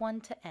equals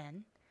 1 to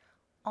n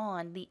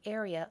on the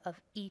area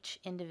of each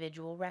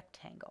individual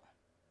rectangle.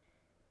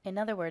 In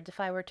other words,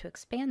 if I were to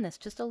expand this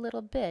just a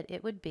little bit,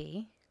 it would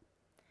be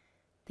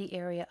the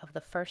area of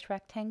the first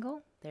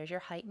rectangle, there's your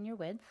height and your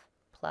width,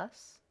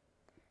 plus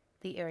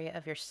the area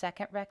of your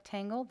second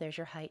rectangle, there's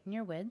your height and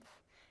your width,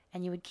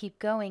 and you would keep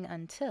going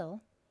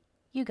until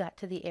you got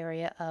to the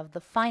area of the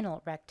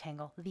final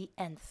rectangle, the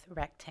nth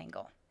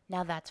rectangle.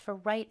 Now that's for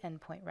right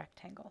endpoint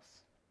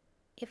rectangles.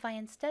 If I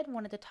instead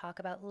wanted to talk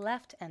about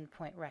left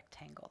endpoint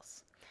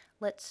rectangles,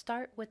 let's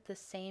start with the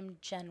same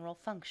general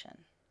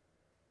function.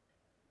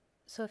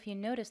 So if you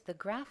notice, the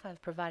graph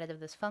I've provided of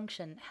this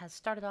function has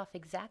started off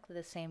exactly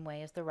the same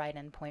way as the right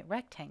endpoint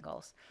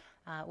rectangles.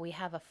 We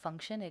have a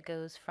function, it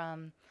goes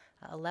from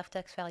a left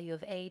x value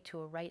of a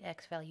to a right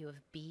x value of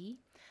b.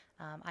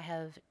 I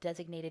have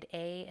designated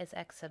a as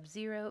x sub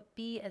 0,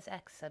 b as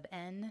x sub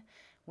n.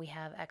 We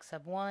have x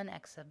sub 1,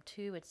 x sub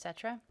 2,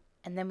 etc.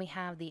 And then we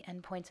have the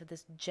endpoints of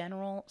this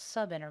general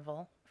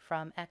subinterval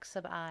from x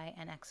sub I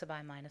and x sub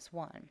I minus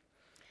 1.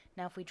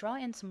 Now if we draw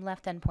in some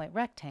left endpoint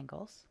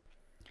rectangles,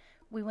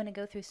 we want to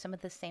go through some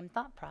of the same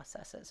thought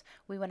processes.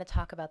 We want to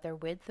talk about their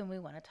width and we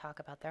want to talk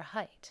about their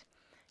height.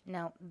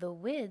 Now the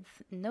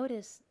width,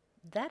 notice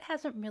that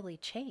hasn't really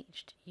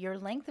changed. Your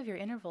length of your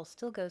interval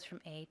still goes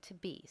from A to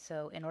B.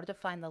 So in order to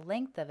find the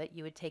length of it,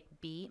 you would take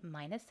B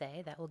minus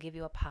A, that will give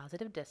you a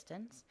positive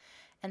distance,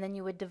 and then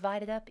you would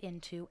divide it up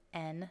into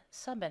n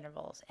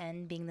subintervals,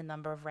 n being the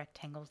number of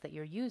rectangles that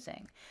you're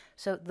using.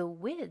 So the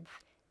width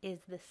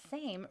is the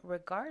same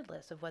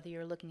regardless of whether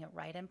you're looking at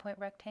right endpoint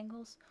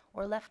rectangles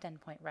or left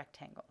endpoint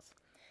rectangles.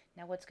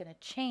 Now what's going to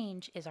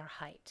change is our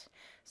height.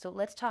 So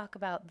let's talk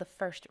about the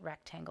first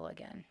rectangle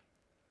again.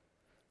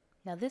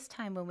 Now this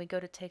time when we go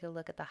to take a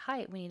look at the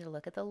height, we need to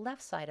look at the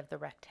left side of the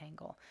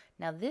rectangle.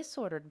 Now this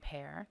ordered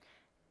pair,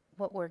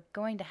 what we're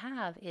going to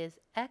have is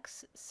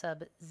x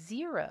sub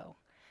 0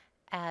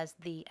 as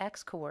the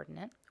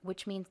x-coordinate,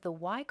 which means the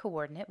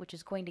y-coordinate, which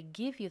is going to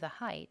give you the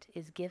height,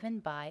 is given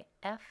by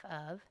f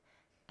of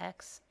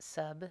x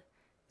sub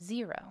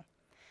 0.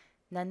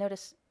 Now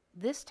notice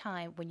this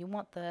time when you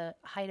want the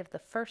height of the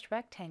first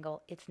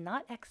rectangle, it's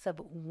not x sub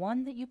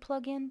 1 that you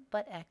plug in,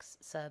 but x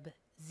sub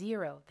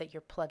 0 that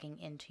you're plugging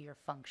into your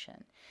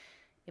function.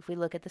 If we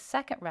look at the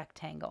second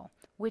rectangle,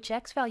 which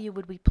x value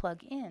would we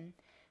plug in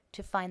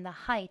to find the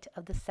height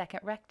of the second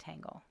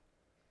rectangle?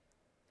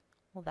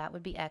 Well, that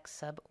would be x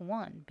sub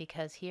 1,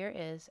 because here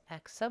is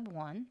x sub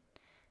 1,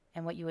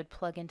 and what you would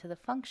plug into the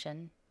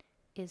function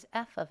is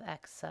f of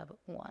x sub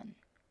 1.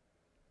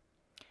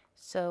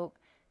 So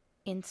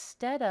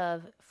instead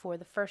of, for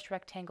the first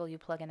rectangle you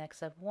plug in x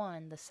sub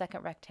 1, the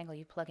second rectangle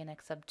you plug in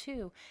x sub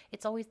 2,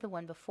 it's always the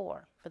one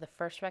before. For the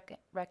first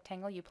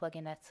rectangle you plug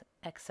in x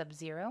sub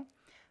 0.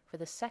 For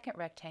the second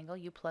rectangle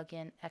you plug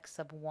in x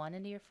sub 1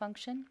 into your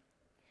function.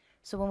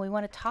 So when we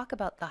want to talk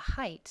about the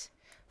height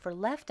for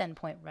left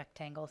endpoint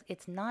rectangles,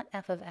 it's not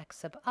f of x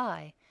sub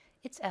I,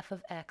 it's f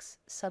of x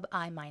sub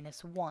I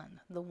minus 1,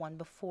 the one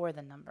before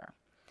the number.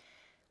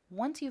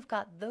 Once you've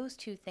got those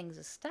two things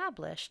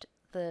established,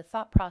 the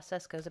thought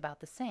process goes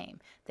about the same.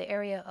 The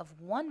area of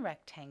one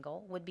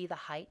rectangle would be the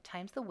height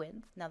times the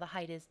width. Now the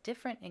height is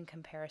different in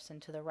comparison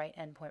to the right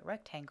endpoint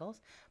rectangles,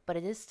 but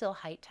it is still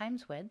height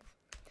times width.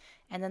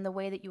 And then the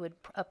way that you would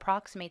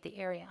approximate the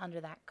area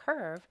under that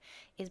curve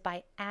is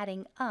by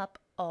adding up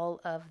all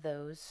of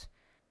those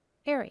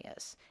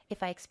areas.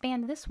 If I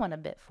expand this one a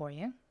bit for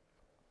you,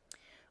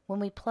 when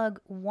we plug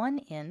 1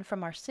 in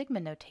from our sigma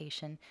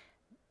notation,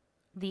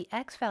 the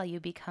x value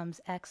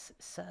becomes x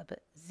sub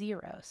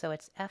 0. So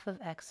it's f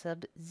of x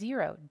sub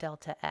 0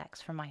 delta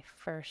x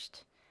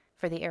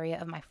for the area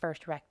of my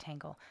first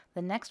rectangle.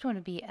 The next one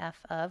would be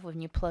f of,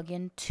 when you plug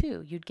in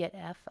 2, you'd get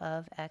f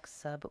of x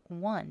sub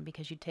 1,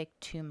 because you take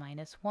 2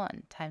 minus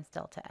 1 times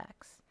delta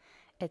x,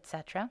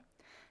 etc.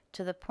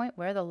 To the point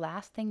where the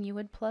last thing you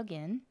would plug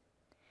in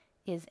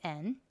is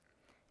n,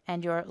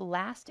 and your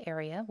last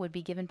area would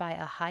be given by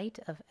a height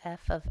of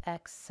f of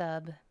x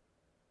sub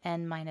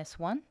n minus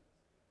 1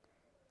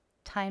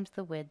 times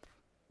the width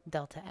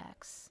delta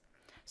x.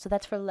 So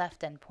that's for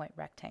left endpoint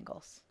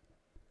rectangles.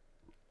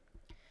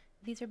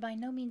 These are by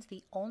no means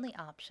the only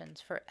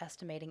options for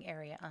estimating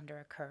area under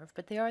a curve,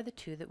 but they are the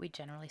two that we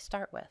generally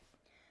start with.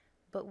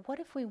 But what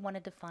if we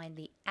wanted to find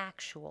the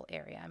actual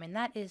area? I mean,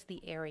 that is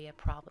the area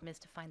problem, is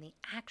to find the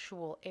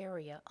actual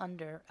area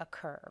under a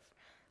curve,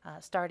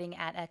 starting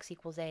at x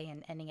equals a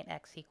and ending at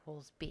x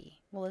equals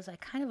b. Well, as I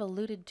kind of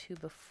alluded to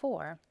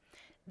before,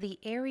 the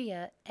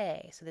area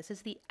A, so this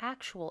is the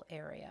actual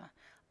area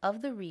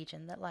of the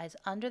region that lies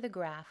under the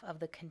graph of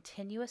the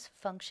continuous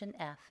function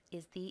f,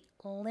 is the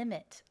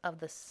limit of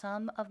the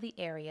sum of the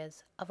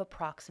areas of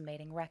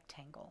approximating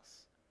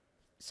rectangles.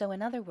 So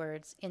in other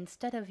words,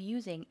 instead of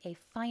using a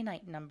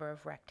finite number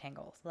of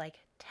rectangles,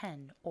 like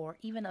 10 or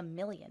even a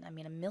million, I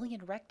mean, a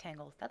million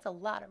rectangles, that's a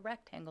lot of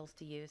rectangles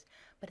to use,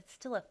 but it's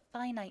still a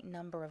finite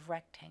number of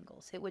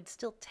rectangles. It would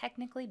still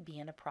technically be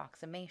an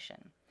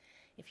approximation.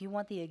 If you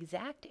want the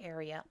exact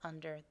area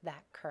under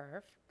that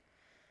curve,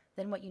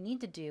 then what you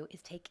need to do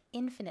is take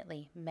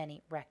infinitely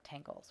many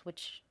rectangles,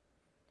 which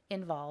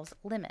involves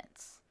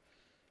limits.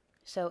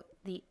 So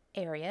the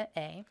area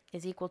A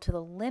is equal to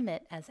the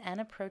limit as n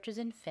approaches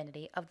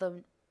infinity of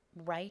the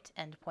right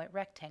endpoint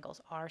rectangles,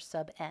 r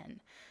sub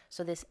n.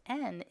 So this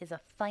n is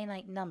a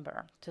finite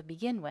number to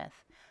begin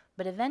with,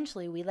 but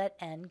eventually we let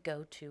n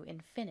go to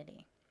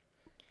infinity.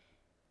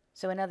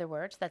 So in other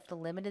words, that's the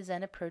limit as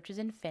n approaches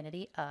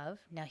infinity of,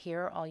 now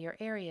here are all your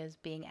areas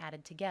being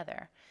added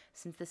together.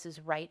 Since this is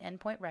right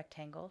endpoint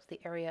rectangles, the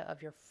area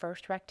of your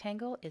first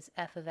rectangle is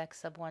f of x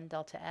sub 1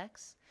 delta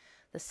x.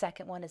 The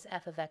second one is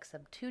f of x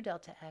sub 2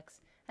 delta x,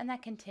 and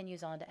that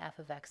continues on to f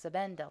of x sub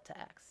n delta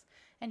x.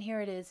 And here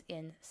it is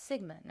in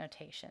sigma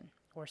notation,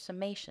 or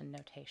summation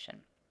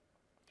notation.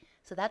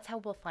 So that's how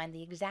we'll find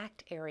the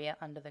exact area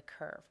under the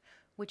curve,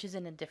 which is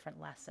in a different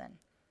lesson.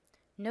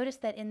 Notice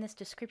that in this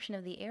description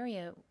of the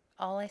area,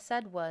 all I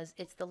said was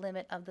it's the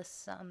limit of the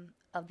sum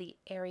of the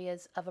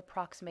areas of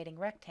approximating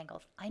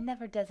rectangles. I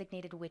never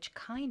designated which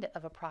kind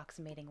of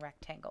approximating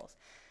rectangles.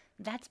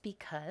 That's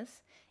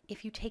because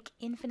if you take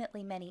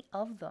infinitely many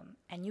of them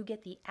and you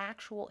get the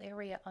actual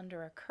area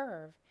under a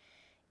curve,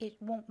 it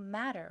won't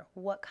matter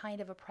what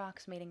kind of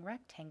approximating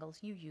rectangles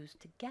you use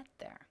to get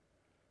there.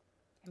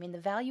 I mean, the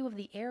value of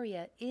the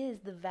area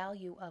is the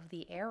value of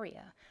the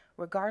area,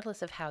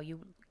 regardless of how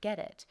you get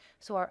it.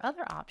 So our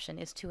other option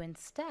is to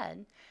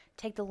instead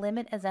take the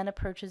limit as n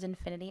approaches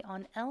infinity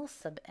on L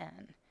sub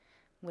n,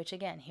 which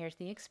again, here's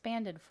the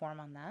expanded form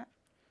on that,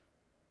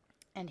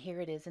 and here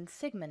it is in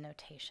sigma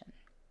notation.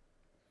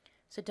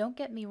 So don't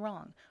get me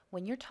wrong,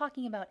 when you're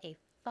talking about a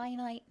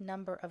finite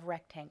number of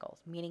rectangles,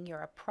 meaning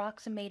you're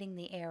approximating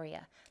the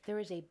area, there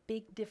is a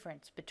big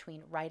difference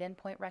between right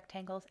endpoint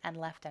rectangles and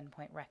left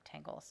endpoint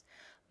rectangles.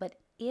 But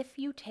if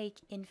you take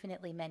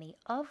infinitely many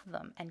of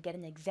them and get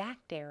an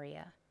exact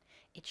area,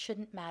 it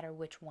shouldn't matter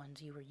which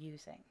ones you were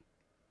using.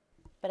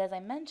 But as I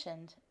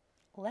mentioned,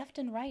 left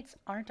and rights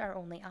aren't our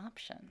only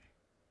option.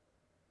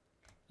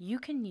 You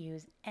can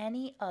use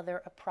any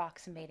other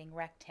approximating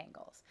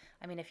rectangles.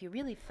 I mean, if you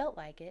really felt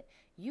like it,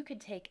 you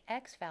could take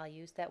x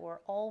values that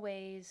were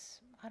always,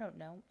 I don't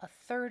know, a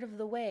third of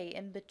the way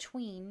in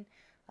between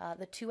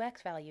the two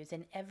x values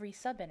in every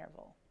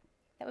subinterval.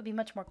 That would be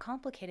much more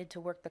complicated to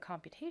work the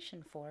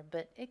computation for,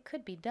 but it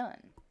could be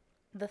done.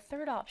 The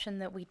third option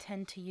that we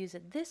tend to use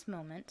at this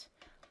moment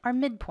are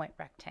midpoint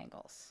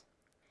rectangles.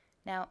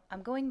 Now,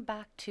 I'm going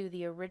back to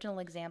the original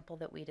example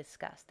that we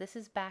discussed. This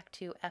is back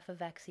to f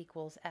of x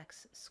equals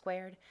x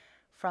squared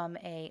from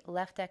a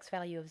left x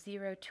value of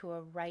 0 to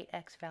a right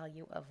x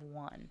value of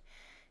 1.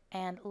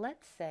 And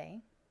let's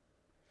say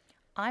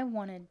I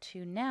wanted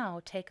to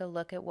now take a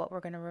look at what we're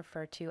going to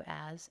refer to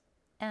as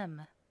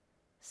m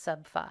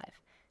sub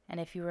 5. And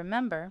if you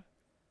remember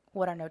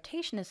what our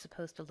notation is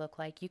supposed to look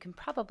like, you can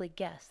probably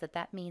guess that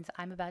that means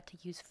I'm about to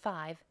use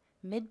 5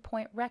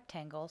 midpoint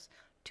rectangles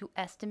to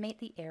estimate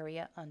the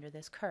area under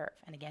this curve.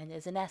 And again, it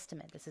is an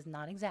estimate. This is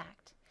not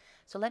exact.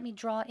 So let me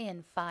draw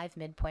in 5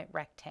 midpoint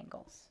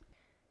rectangles.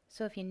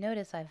 So if you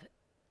notice, I've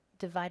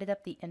divided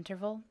up the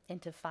interval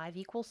into 5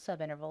 equal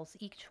subintervals.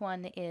 Each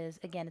one is,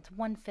 again, it's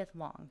 1/5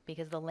 long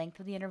because the length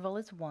of the interval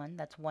is 1.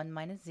 That's 1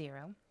 minus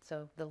 0.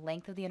 So the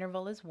length of the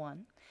interval is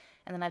 1.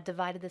 And then I've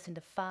divided this into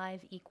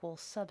 5 equal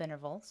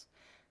subintervals.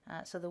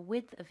 So the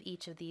width of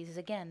each of these is,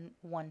 again,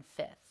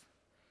 1/5.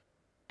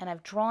 And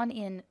I've drawn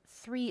in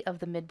 3 of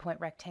the midpoint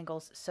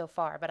rectangles so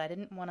far, but I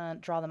didn't want to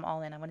draw them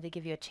all in. I wanted to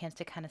give you a chance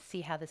to kind of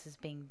see how this is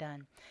being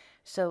done.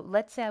 So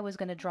let's say I was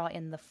going to draw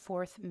in the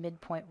 4th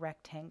midpoint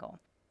rectangle.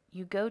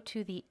 You go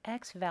to the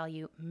x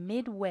value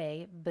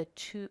midway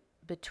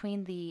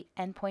between the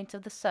endpoints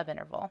of the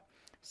subinterval.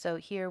 So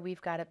here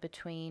we've got it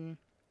between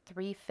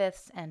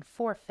 3/5 and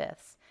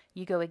 4/5.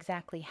 You go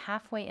exactly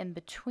halfway in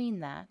between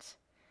that.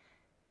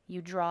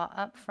 You draw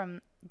up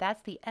from,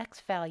 that's the x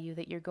value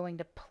that you're going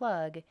to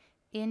plug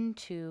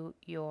into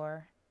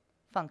your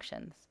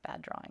functions.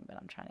 Bad drawing, but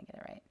I'm trying to get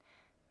it right.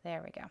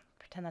 There we go.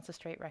 Pretend that's a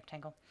straight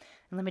rectangle.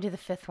 And let me do the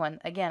 5th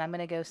one. Again, I'm going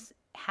to go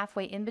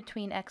halfway in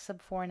between x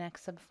sub 4 and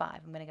x sub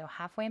 5. I'm going to go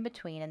halfway in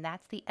between, and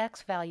that's the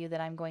x value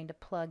that I'm going to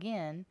plug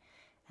in,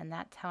 and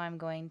that's how I'm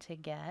going to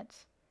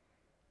get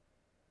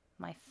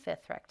my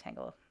 5th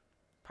rectangle.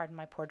 Pardon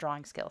my poor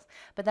drawing skills.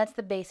 But that's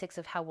the basics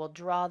of how we'll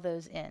draw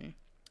those in,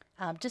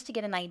 just to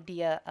get an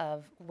idea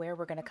of where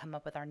we're going to come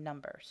up with our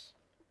numbers.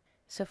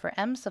 So for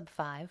m sub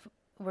 5,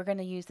 we're going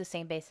to use the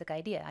same basic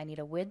idea. I need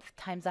a width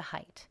times a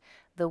height.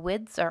 The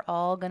widths are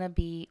all going to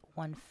be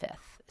 1/5.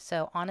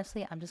 So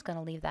honestly, I'm just going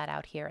to leave that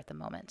out here at the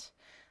moment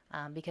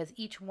because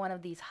each one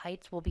of these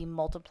heights will be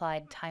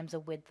multiplied times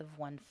a width of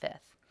 1/5.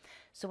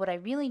 So what I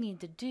really need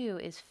to do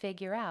is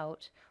figure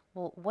out,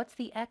 well, what's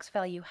the x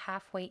value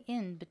halfway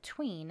in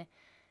between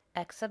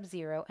x sub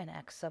 0 and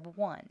x sub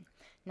 1?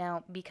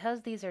 Now,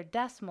 because these are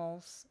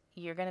decimals,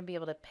 you're going to be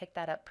able to pick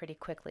that up pretty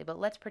quickly, but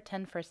let's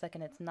pretend for a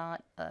second it's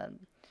not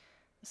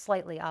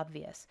slightly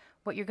obvious.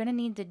 What you're going to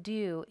need to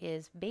do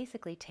is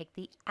basically take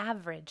the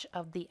average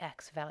of the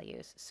x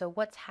values. So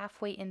what's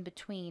halfway in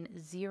between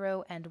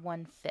 0 and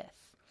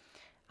 1/5?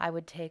 I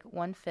would take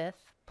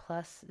 1/5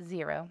 plus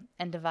 0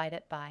 and divide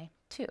it by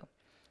 2,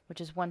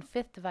 which is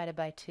 1/5 divided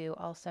by 2,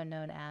 also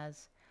known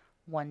as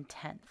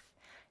 1/10.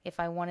 If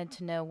I wanted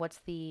to know what's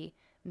the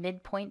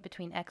midpoint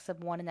between x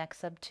sub 1 and x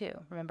sub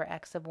 2. Remember,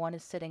 x sub 1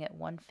 is sitting at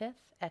 1/5,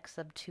 x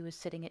sub 2 is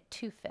sitting at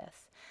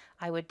 2/5.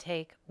 I would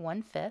take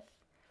 1/5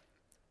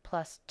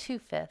 plus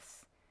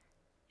 2/5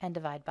 and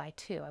divide by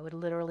 2. I would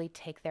literally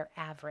take their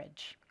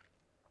average.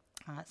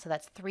 So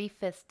that's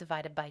 3/5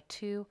 divided by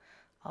 2,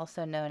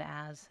 also known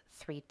as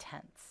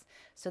 3/10.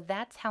 So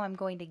that's how I'm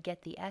going to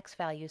get the x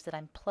values that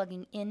I'm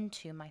plugging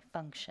into my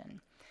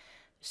function.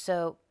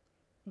 So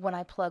when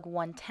I plug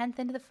 1/10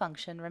 into the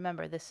function,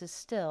 remember this is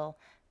still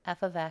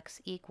f of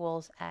x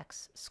equals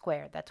x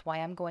squared. That's why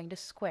I'm going to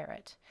square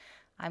it.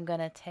 I'm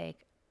going to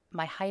take,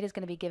 my height is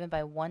going to be given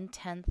by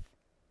 1/10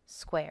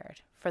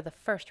 squared for the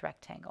first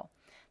rectangle.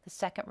 The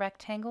second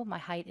rectangle, my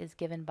height is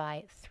given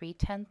by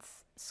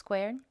 3/10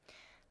 squared.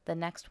 The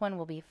next one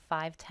will be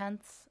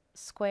 5/10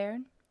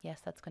 squared.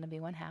 Yes, that's going to be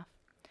 1/2.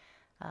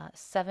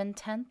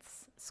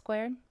 7/10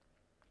 squared.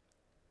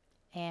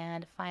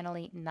 And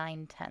finally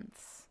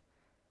 9/10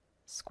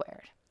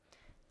 squared.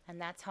 And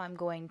that's how I'm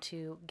going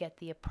to get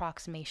the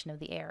approximation of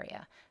the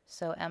area.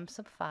 So m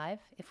sub 5,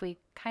 if we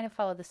kind of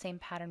follow the same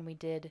pattern we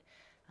did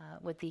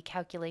with the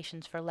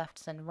calculations for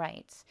lefts and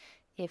rights,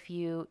 if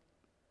you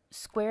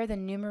square the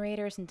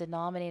numerators and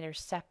denominators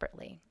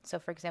separately, so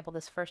for example,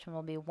 this first one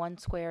will be 1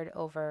 squared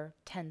over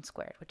 10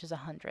 squared, which is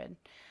 100.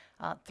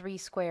 3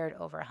 squared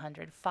over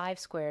 100, 5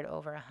 squared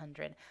over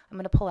 100. I'm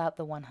going to pull out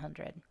the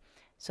 100.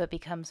 So it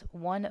becomes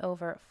 1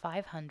 over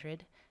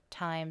 500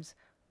 times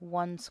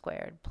 1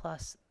 squared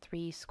plus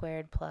 3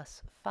 squared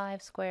plus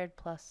 5 squared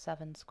plus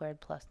 7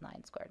 squared plus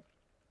 9 squared.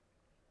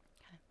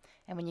 Okay.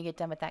 And when you get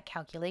done with that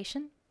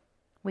calculation,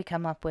 we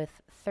come up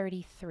with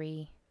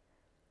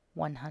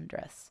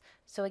 33/100ths.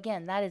 So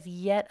again, that is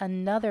yet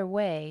another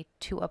way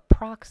to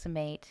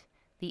approximate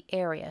the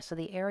area. So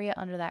the area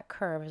under that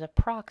curve is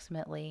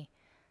approximately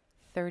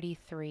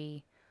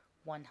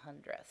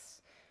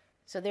 33/100ths.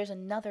 So there's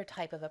another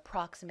type of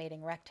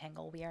approximating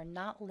rectangle. We are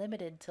not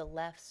limited to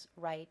lefts,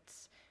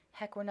 rights.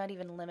 Heck, we're not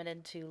even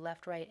limited to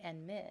left, right,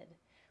 and mid.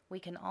 We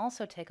can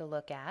also take a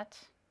look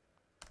at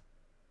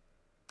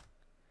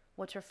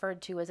what's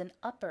referred to as an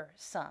upper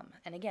sum.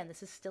 And again,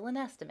 this is still an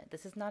estimate.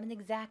 This is not an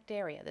exact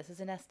area. This is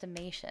an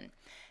estimation.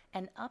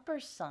 An upper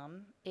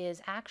sum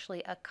is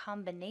actually a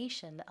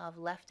combination of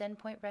left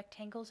endpoint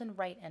rectangles and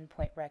right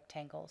endpoint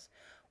rectangles,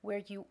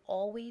 where you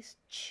always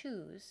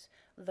choose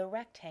the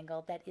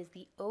rectangle that is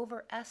the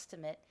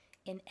overestimate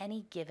in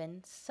any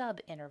given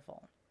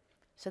subinterval.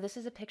 So this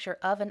is a picture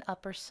of an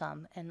upper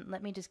sum, and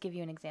let me just give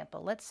you an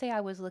example. Let's say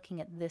I was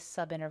looking at this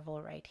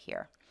subinterval right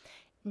here.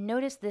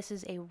 Notice this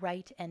is a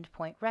right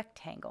endpoint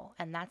rectangle,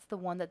 and that's the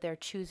one that they're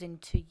choosing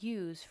to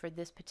use for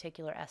this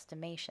particular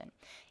estimation.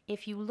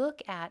 If you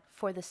look at,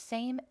 for the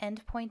same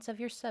endpoints of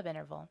your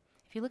subinterval,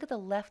 if you look at the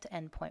left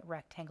endpoint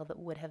rectangle that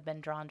would have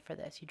been drawn for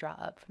this, you draw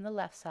up from the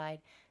left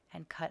side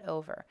and cut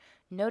over.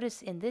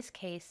 Notice in this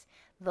case,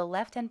 the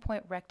left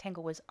endpoint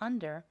rectangle was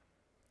under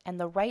and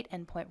the right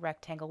endpoint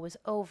rectangle was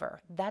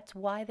over. That's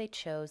why they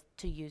chose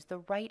to use the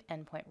right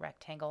endpoint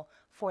rectangle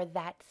for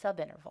that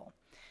subinterval.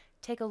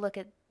 Take a look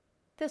at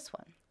this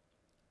one.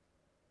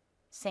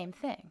 Same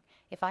thing.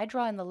 If I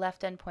draw in the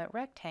left endpoint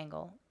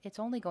rectangle, it's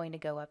only going to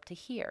go up to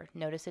here.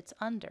 Notice it's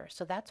under.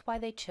 So that's why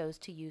they chose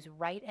to use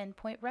right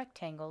endpoint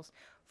rectangles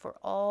for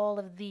all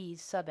of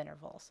these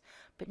subintervals.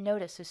 But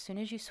notice as soon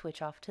as you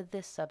switch off to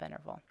this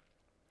subinterval,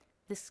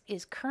 this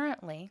is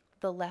currently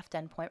the left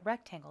endpoint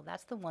rectangle.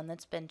 That's the one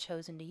that's been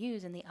chosen to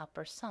use in the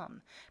upper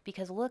sum.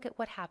 Because look at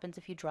what happens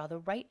if you draw the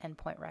right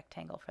endpoint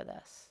rectangle for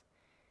this.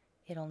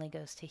 It only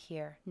goes to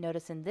here.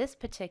 Notice in this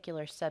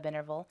particular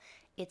subinterval,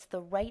 it's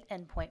the right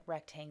endpoint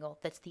rectangle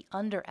that's the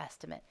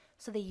underestimate,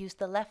 so they use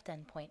the left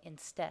endpoint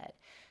instead.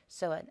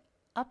 So an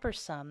upper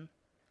sum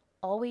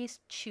always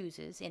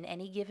chooses in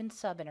any given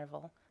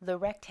subinterval the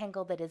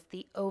rectangle that is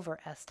the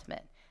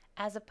overestimate,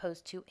 as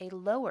opposed to a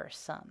lower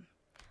sum.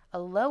 A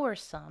lower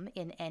sum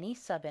in any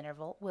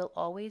subinterval will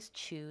always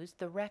choose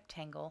the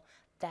rectangle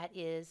that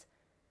is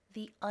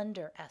the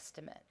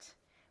underestimate.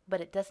 But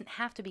it doesn't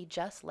have to be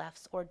just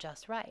lefts or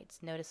just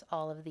rights. Notice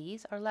all of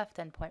these are left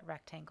endpoint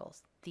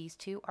rectangles. These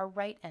two are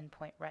right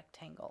endpoint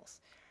rectangles.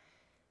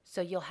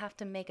 So you'll have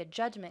to make a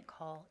judgment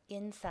call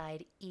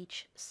inside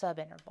each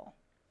subinterval.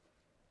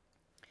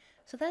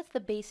 So that's the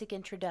basic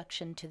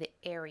introduction to the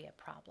area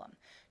problem.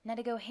 Now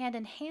to go hand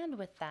in hand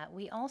with that,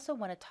 we also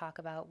want to talk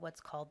about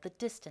what's called the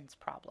distance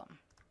problem.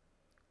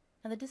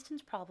 Now the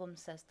distance problem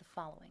says the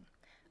following.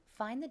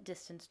 Find the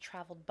distance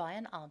traveled by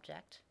an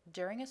object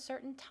during a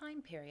certain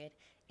time period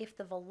if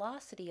the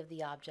velocity of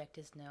the object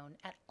is known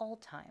at all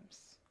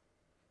times.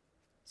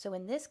 So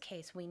in this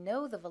case, we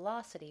know the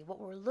velocity. What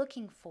we're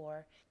looking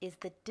for is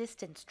the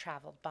distance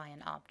traveled by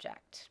an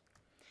object.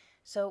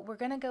 So we're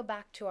going to go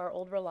back to our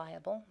old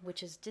reliable,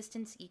 which is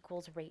distance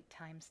equals rate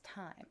times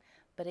time.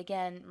 But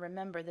again,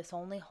 remember, this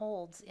only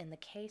holds in the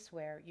case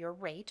where your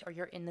rate, or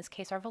in this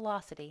case our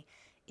velocity,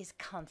 is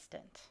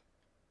constant.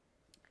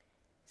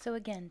 So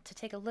again, to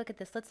take a look at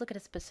this, let's look at a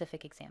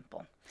specific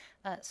example.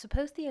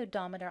 Suppose the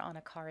odometer on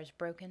a car is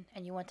broken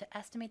and you want to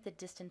estimate the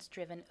distance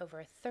driven over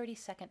a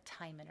 30-second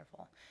time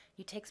interval.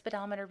 You take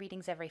speedometer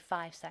readings every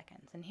 5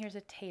 seconds, and here's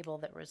a table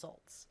that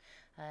results.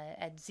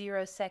 At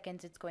 0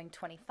 seconds, it's going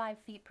 25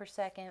 feet per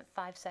second,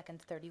 5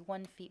 seconds,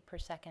 31 feet per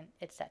second,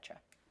 etc.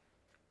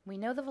 We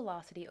know the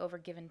velocity over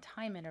given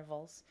time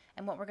intervals,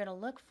 and what we're going to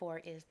look for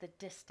is the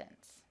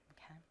distance.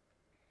 Okay?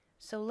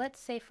 So let's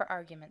say, for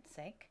argument's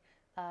sake,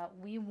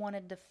 we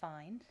wanted to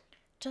find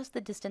just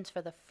the distance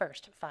for the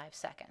first 5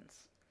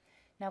 seconds.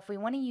 Now, if we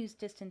want to use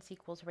distance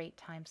equals rate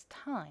times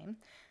time,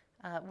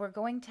 we're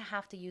going to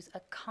have to use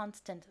a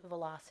constant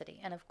velocity.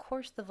 And of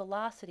course, the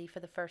velocity for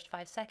the first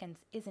 5 seconds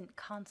isn't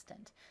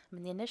constant. I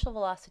mean, the initial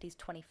velocity is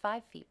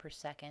 25 feet per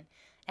second,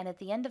 and at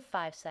the end of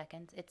 5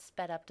 seconds, it's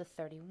sped up to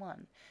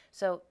 31.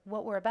 So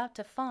what we're about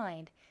to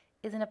find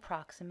is an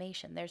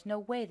approximation. There's no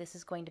way this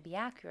is going to be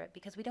accurate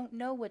because we don't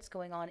know what's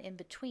going on in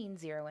between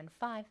 0 and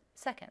 5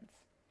 seconds.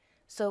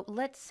 So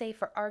let's say,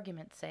 for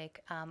argument's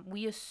sake,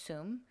 we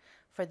assume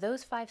for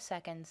those 5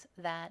 seconds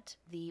that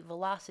the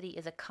velocity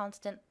is a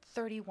constant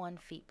 31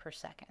 feet per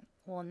second.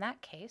 Well, in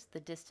that case,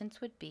 the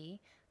distance would be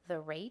the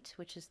rate,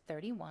 which is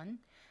 31,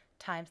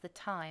 times the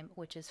time,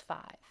 which is 5.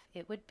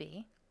 It would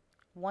be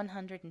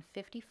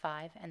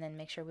 155, and then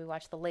make sure we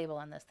watch the label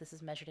on this. This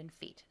is measured in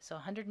feet, so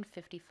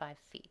 155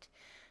 feet.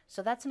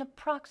 So that's an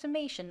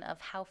approximation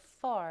of how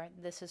far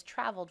this has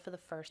traveled for the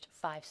first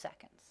 5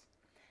 seconds.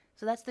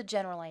 So that's the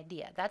general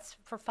idea. That's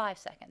for 5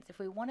 seconds. If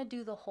we want to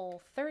do the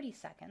whole 30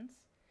 seconds,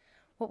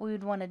 what we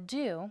would want to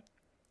do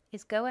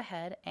is go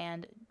ahead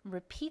and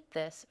repeat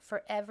this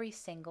for every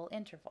single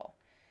interval.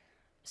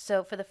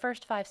 So for the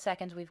first 5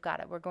 seconds, we've got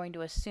it. We're going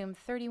to assume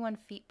 31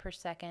 feet per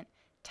second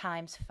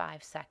times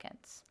 5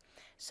 seconds.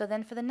 So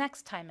then for the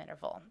next time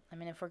interval,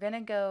 if we're going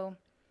to go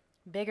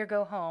big or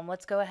go home,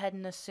 let's go ahead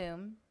and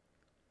assume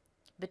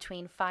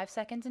between 5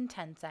 seconds and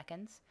 10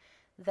 seconds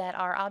that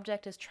our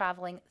object is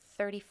traveling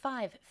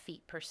 35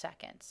 feet per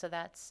second. So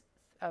that's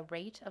a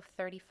rate of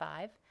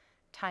 35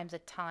 times a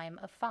time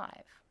of 5.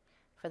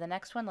 For the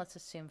next one, let's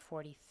assume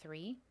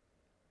 43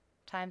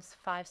 times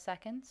 5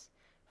 seconds.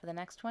 For the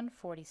next one,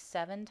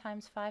 47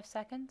 times 5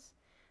 seconds.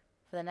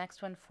 For the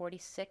next one,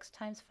 46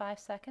 times 5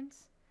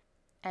 seconds.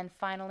 And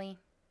finally,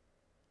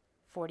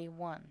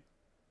 41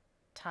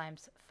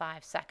 times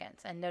 5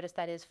 seconds. And notice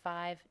that is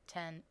 5,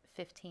 10,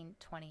 15,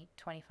 20,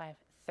 25,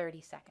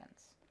 30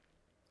 seconds.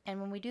 And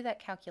when we do that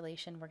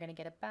calculation, we're going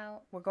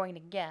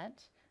to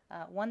get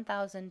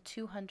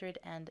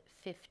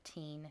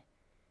 1,215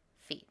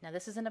 feet. Now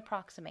this is an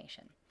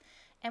approximation.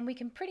 And we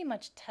can pretty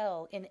much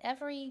tell in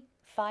every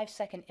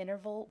 5-second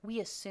interval, we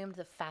assumed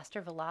the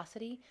faster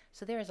velocity,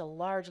 so there is a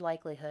large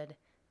likelihood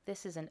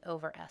this is an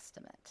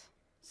overestimate.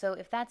 So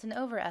if that's an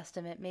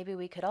overestimate, maybe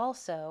we could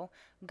also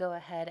go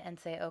ahead and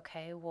say,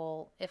 okay,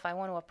 well, if I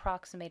want to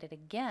approximate it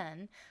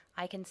again,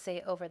 I can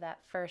say over that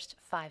first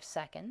 5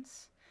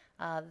 seconds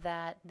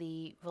that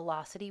the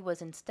velocity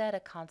was instead a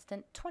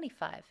constant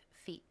 25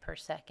 feet per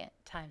second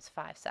times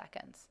 5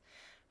 seconds.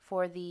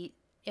 For the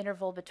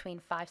interval between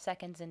 5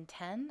 seconds and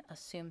 10,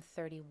 assume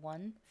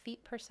 31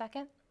 feet per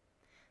second.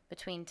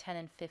 Between 10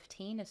 and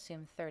 15,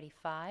 assume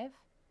 35,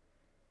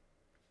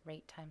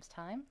 rate times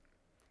time.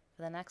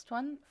 For the next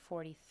one,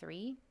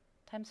 43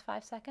 times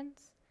 5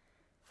 seconds,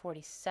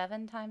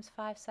 47 times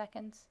 5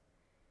 seconds,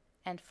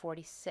 and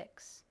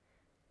 46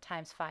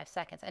 times 5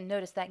 seconds. And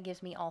notice that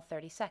gives me all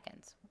 30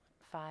 seconds.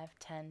 5,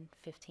 10,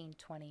 15,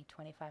 20,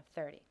 25,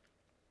 30.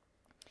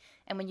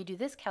 And when you do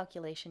this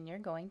calculation, you're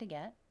going to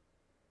get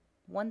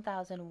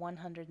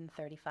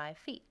 1,135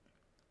 feet.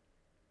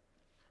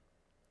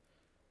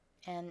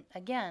 And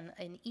again,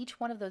 in each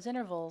one of those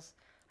intervals,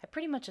 I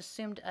pretty much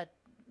assumed a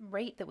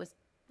rate that was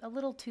a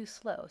little too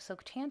slow. So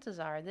chances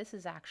are this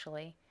is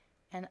actually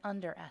an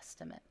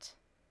underestimate.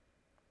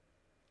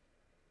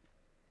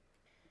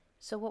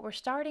 So what we're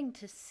starting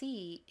to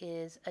see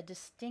is a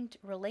distinct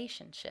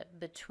relationship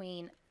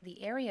between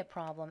the area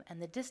problem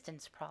and the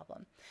distance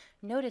problem.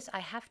 Notice I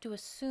have to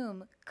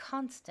assume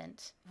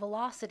constant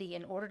velocity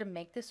in order to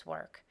make this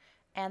work,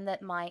 and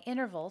that my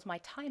intervals, my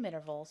time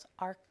intervals,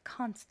 are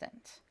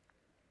constant.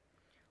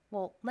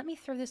 Well, let me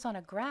throw this on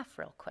a graph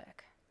real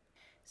quick.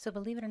 So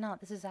believe it or not,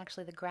 this is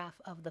actually the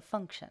graph of the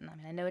function.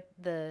 I know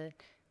the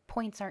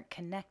points aren't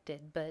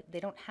connected, but they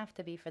don't have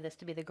to be for this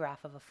to be the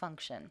graph of a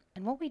function.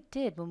 And what we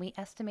did when we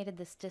estimated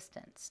this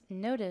distance,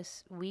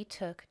 notice we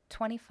took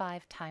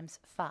 25 times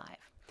 5.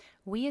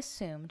 We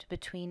assumed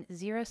between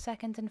 0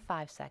 seconds and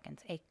 5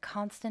 seconds a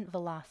constant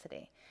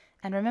velocity.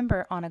 And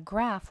remember, on a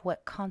graph,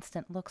 what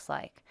constant looks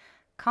like.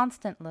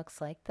 Constant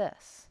looks like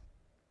this.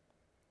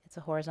 It's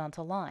a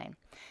horizontal line.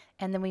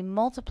 And then we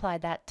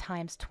multiplied that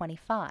times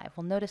 25.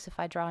 Well, notice if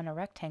I draw in a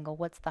rectangle,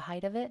 what's the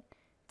height of it?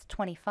 It's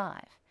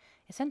 25.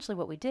 Essentially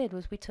what we did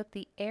was we took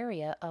the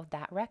area of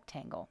that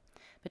rectangle.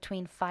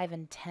 Between 5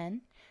 and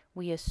 10,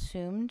 we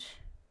assumed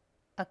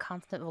a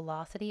constant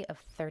velocity of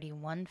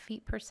 31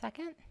 feet per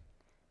second,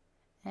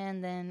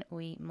 and then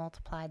we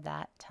multiplied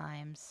that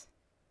times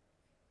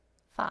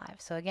 5.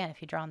 So again,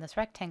 if you draw on this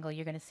rectangle,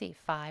 you're going to see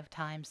 5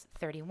 times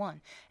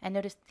 31. And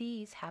notice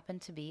these happen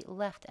to be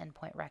left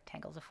endpoint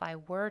rectangles. If I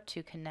were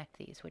to connect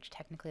these, which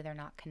technically they're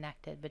not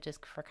connected, but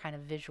just for kind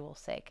of visual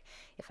sake,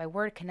 if I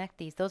were to connect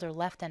these, those are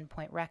left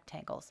endpoint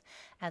rectangles,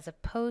 as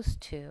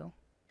opposed to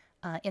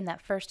in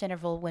that first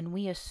interval when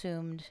we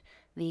assumed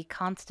the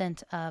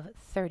constant of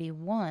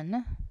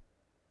 31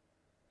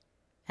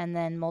 and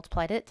then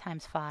multiplied it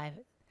times 5.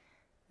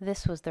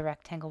 This was the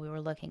rectangle we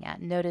were looking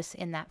at. Notice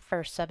in that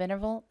first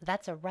subinterval,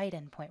 that's a right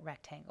endpoint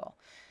rectangle.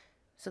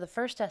 So the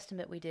first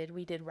estimate we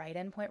did right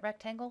endpoint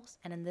rectangles,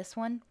 and in this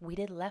one, we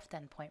did left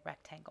endpoint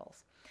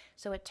rectangles.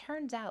 So it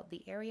turns out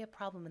the area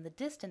problem and the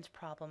distance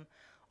problem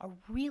are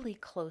really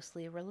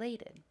closely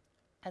related.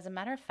 As a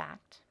matter of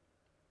fact,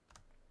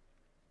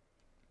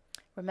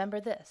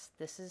 remember this.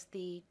 This is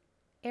the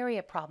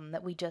area problem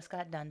that we just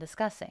got done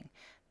discussing.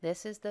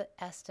 This is the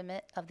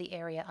estimate of the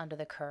area under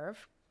the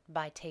curve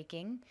by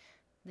taking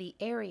the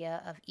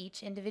area of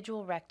each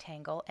individual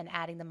rectangle and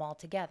adding them all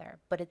together.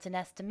 But it's an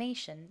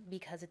estimation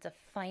because it's a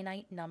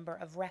finite number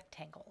of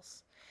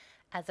rectangles,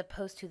 as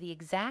opposed to the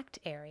exact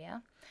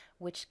area,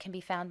 which can be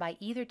found by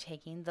either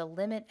taking the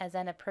limit as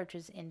n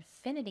approaches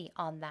infinity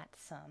on that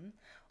sum,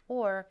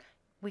 or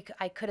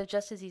I could have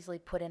just as easily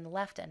put in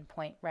left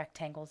endpoint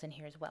rectangles in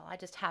here as well. I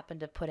just happened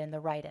to put in the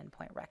right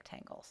endpoint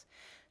rectangles.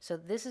 So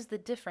this is the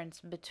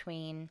difference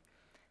between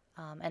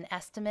an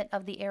estimate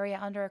of the area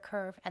under a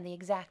curve and the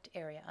exact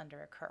area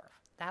under a curve.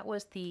 That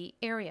was the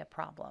area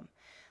problem.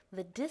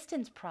 The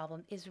distance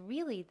problem is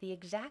really the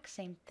exact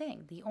same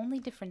thing, the only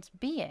difference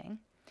being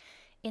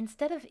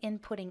instead of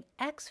inputting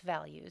x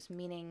values,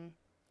 meaning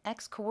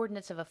x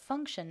coordinates of a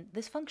function,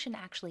 this function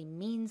actually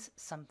means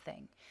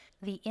something.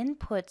 The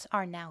inputs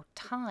are now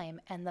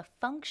time, and the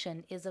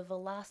function is a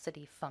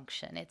velocity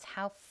function. It's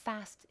how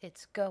fast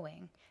it's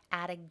going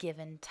at a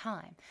given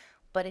time.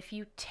 But if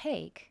you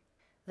take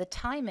the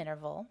time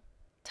interval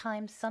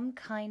times some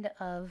kind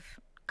of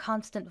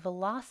constant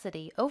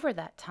velocity over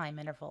that time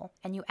interval,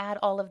 and you add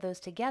all of those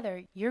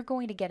together, you're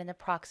going to get an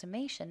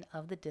approximation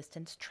of the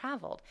distance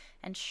traveled.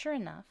 And sure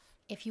enough,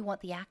 if you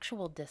want the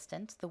actual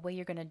distance, the way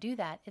you're going to do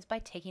that is by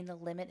taking the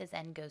limit as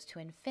n goes to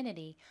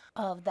infinity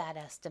of that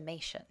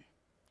estimation.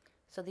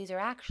 So these are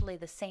actually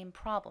the same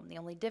problem. The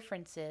only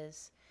difference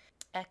is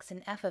x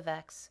and f of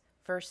x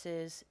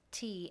versus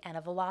t and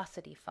a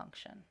velocity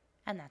function.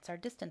 And that's our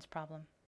distance problem.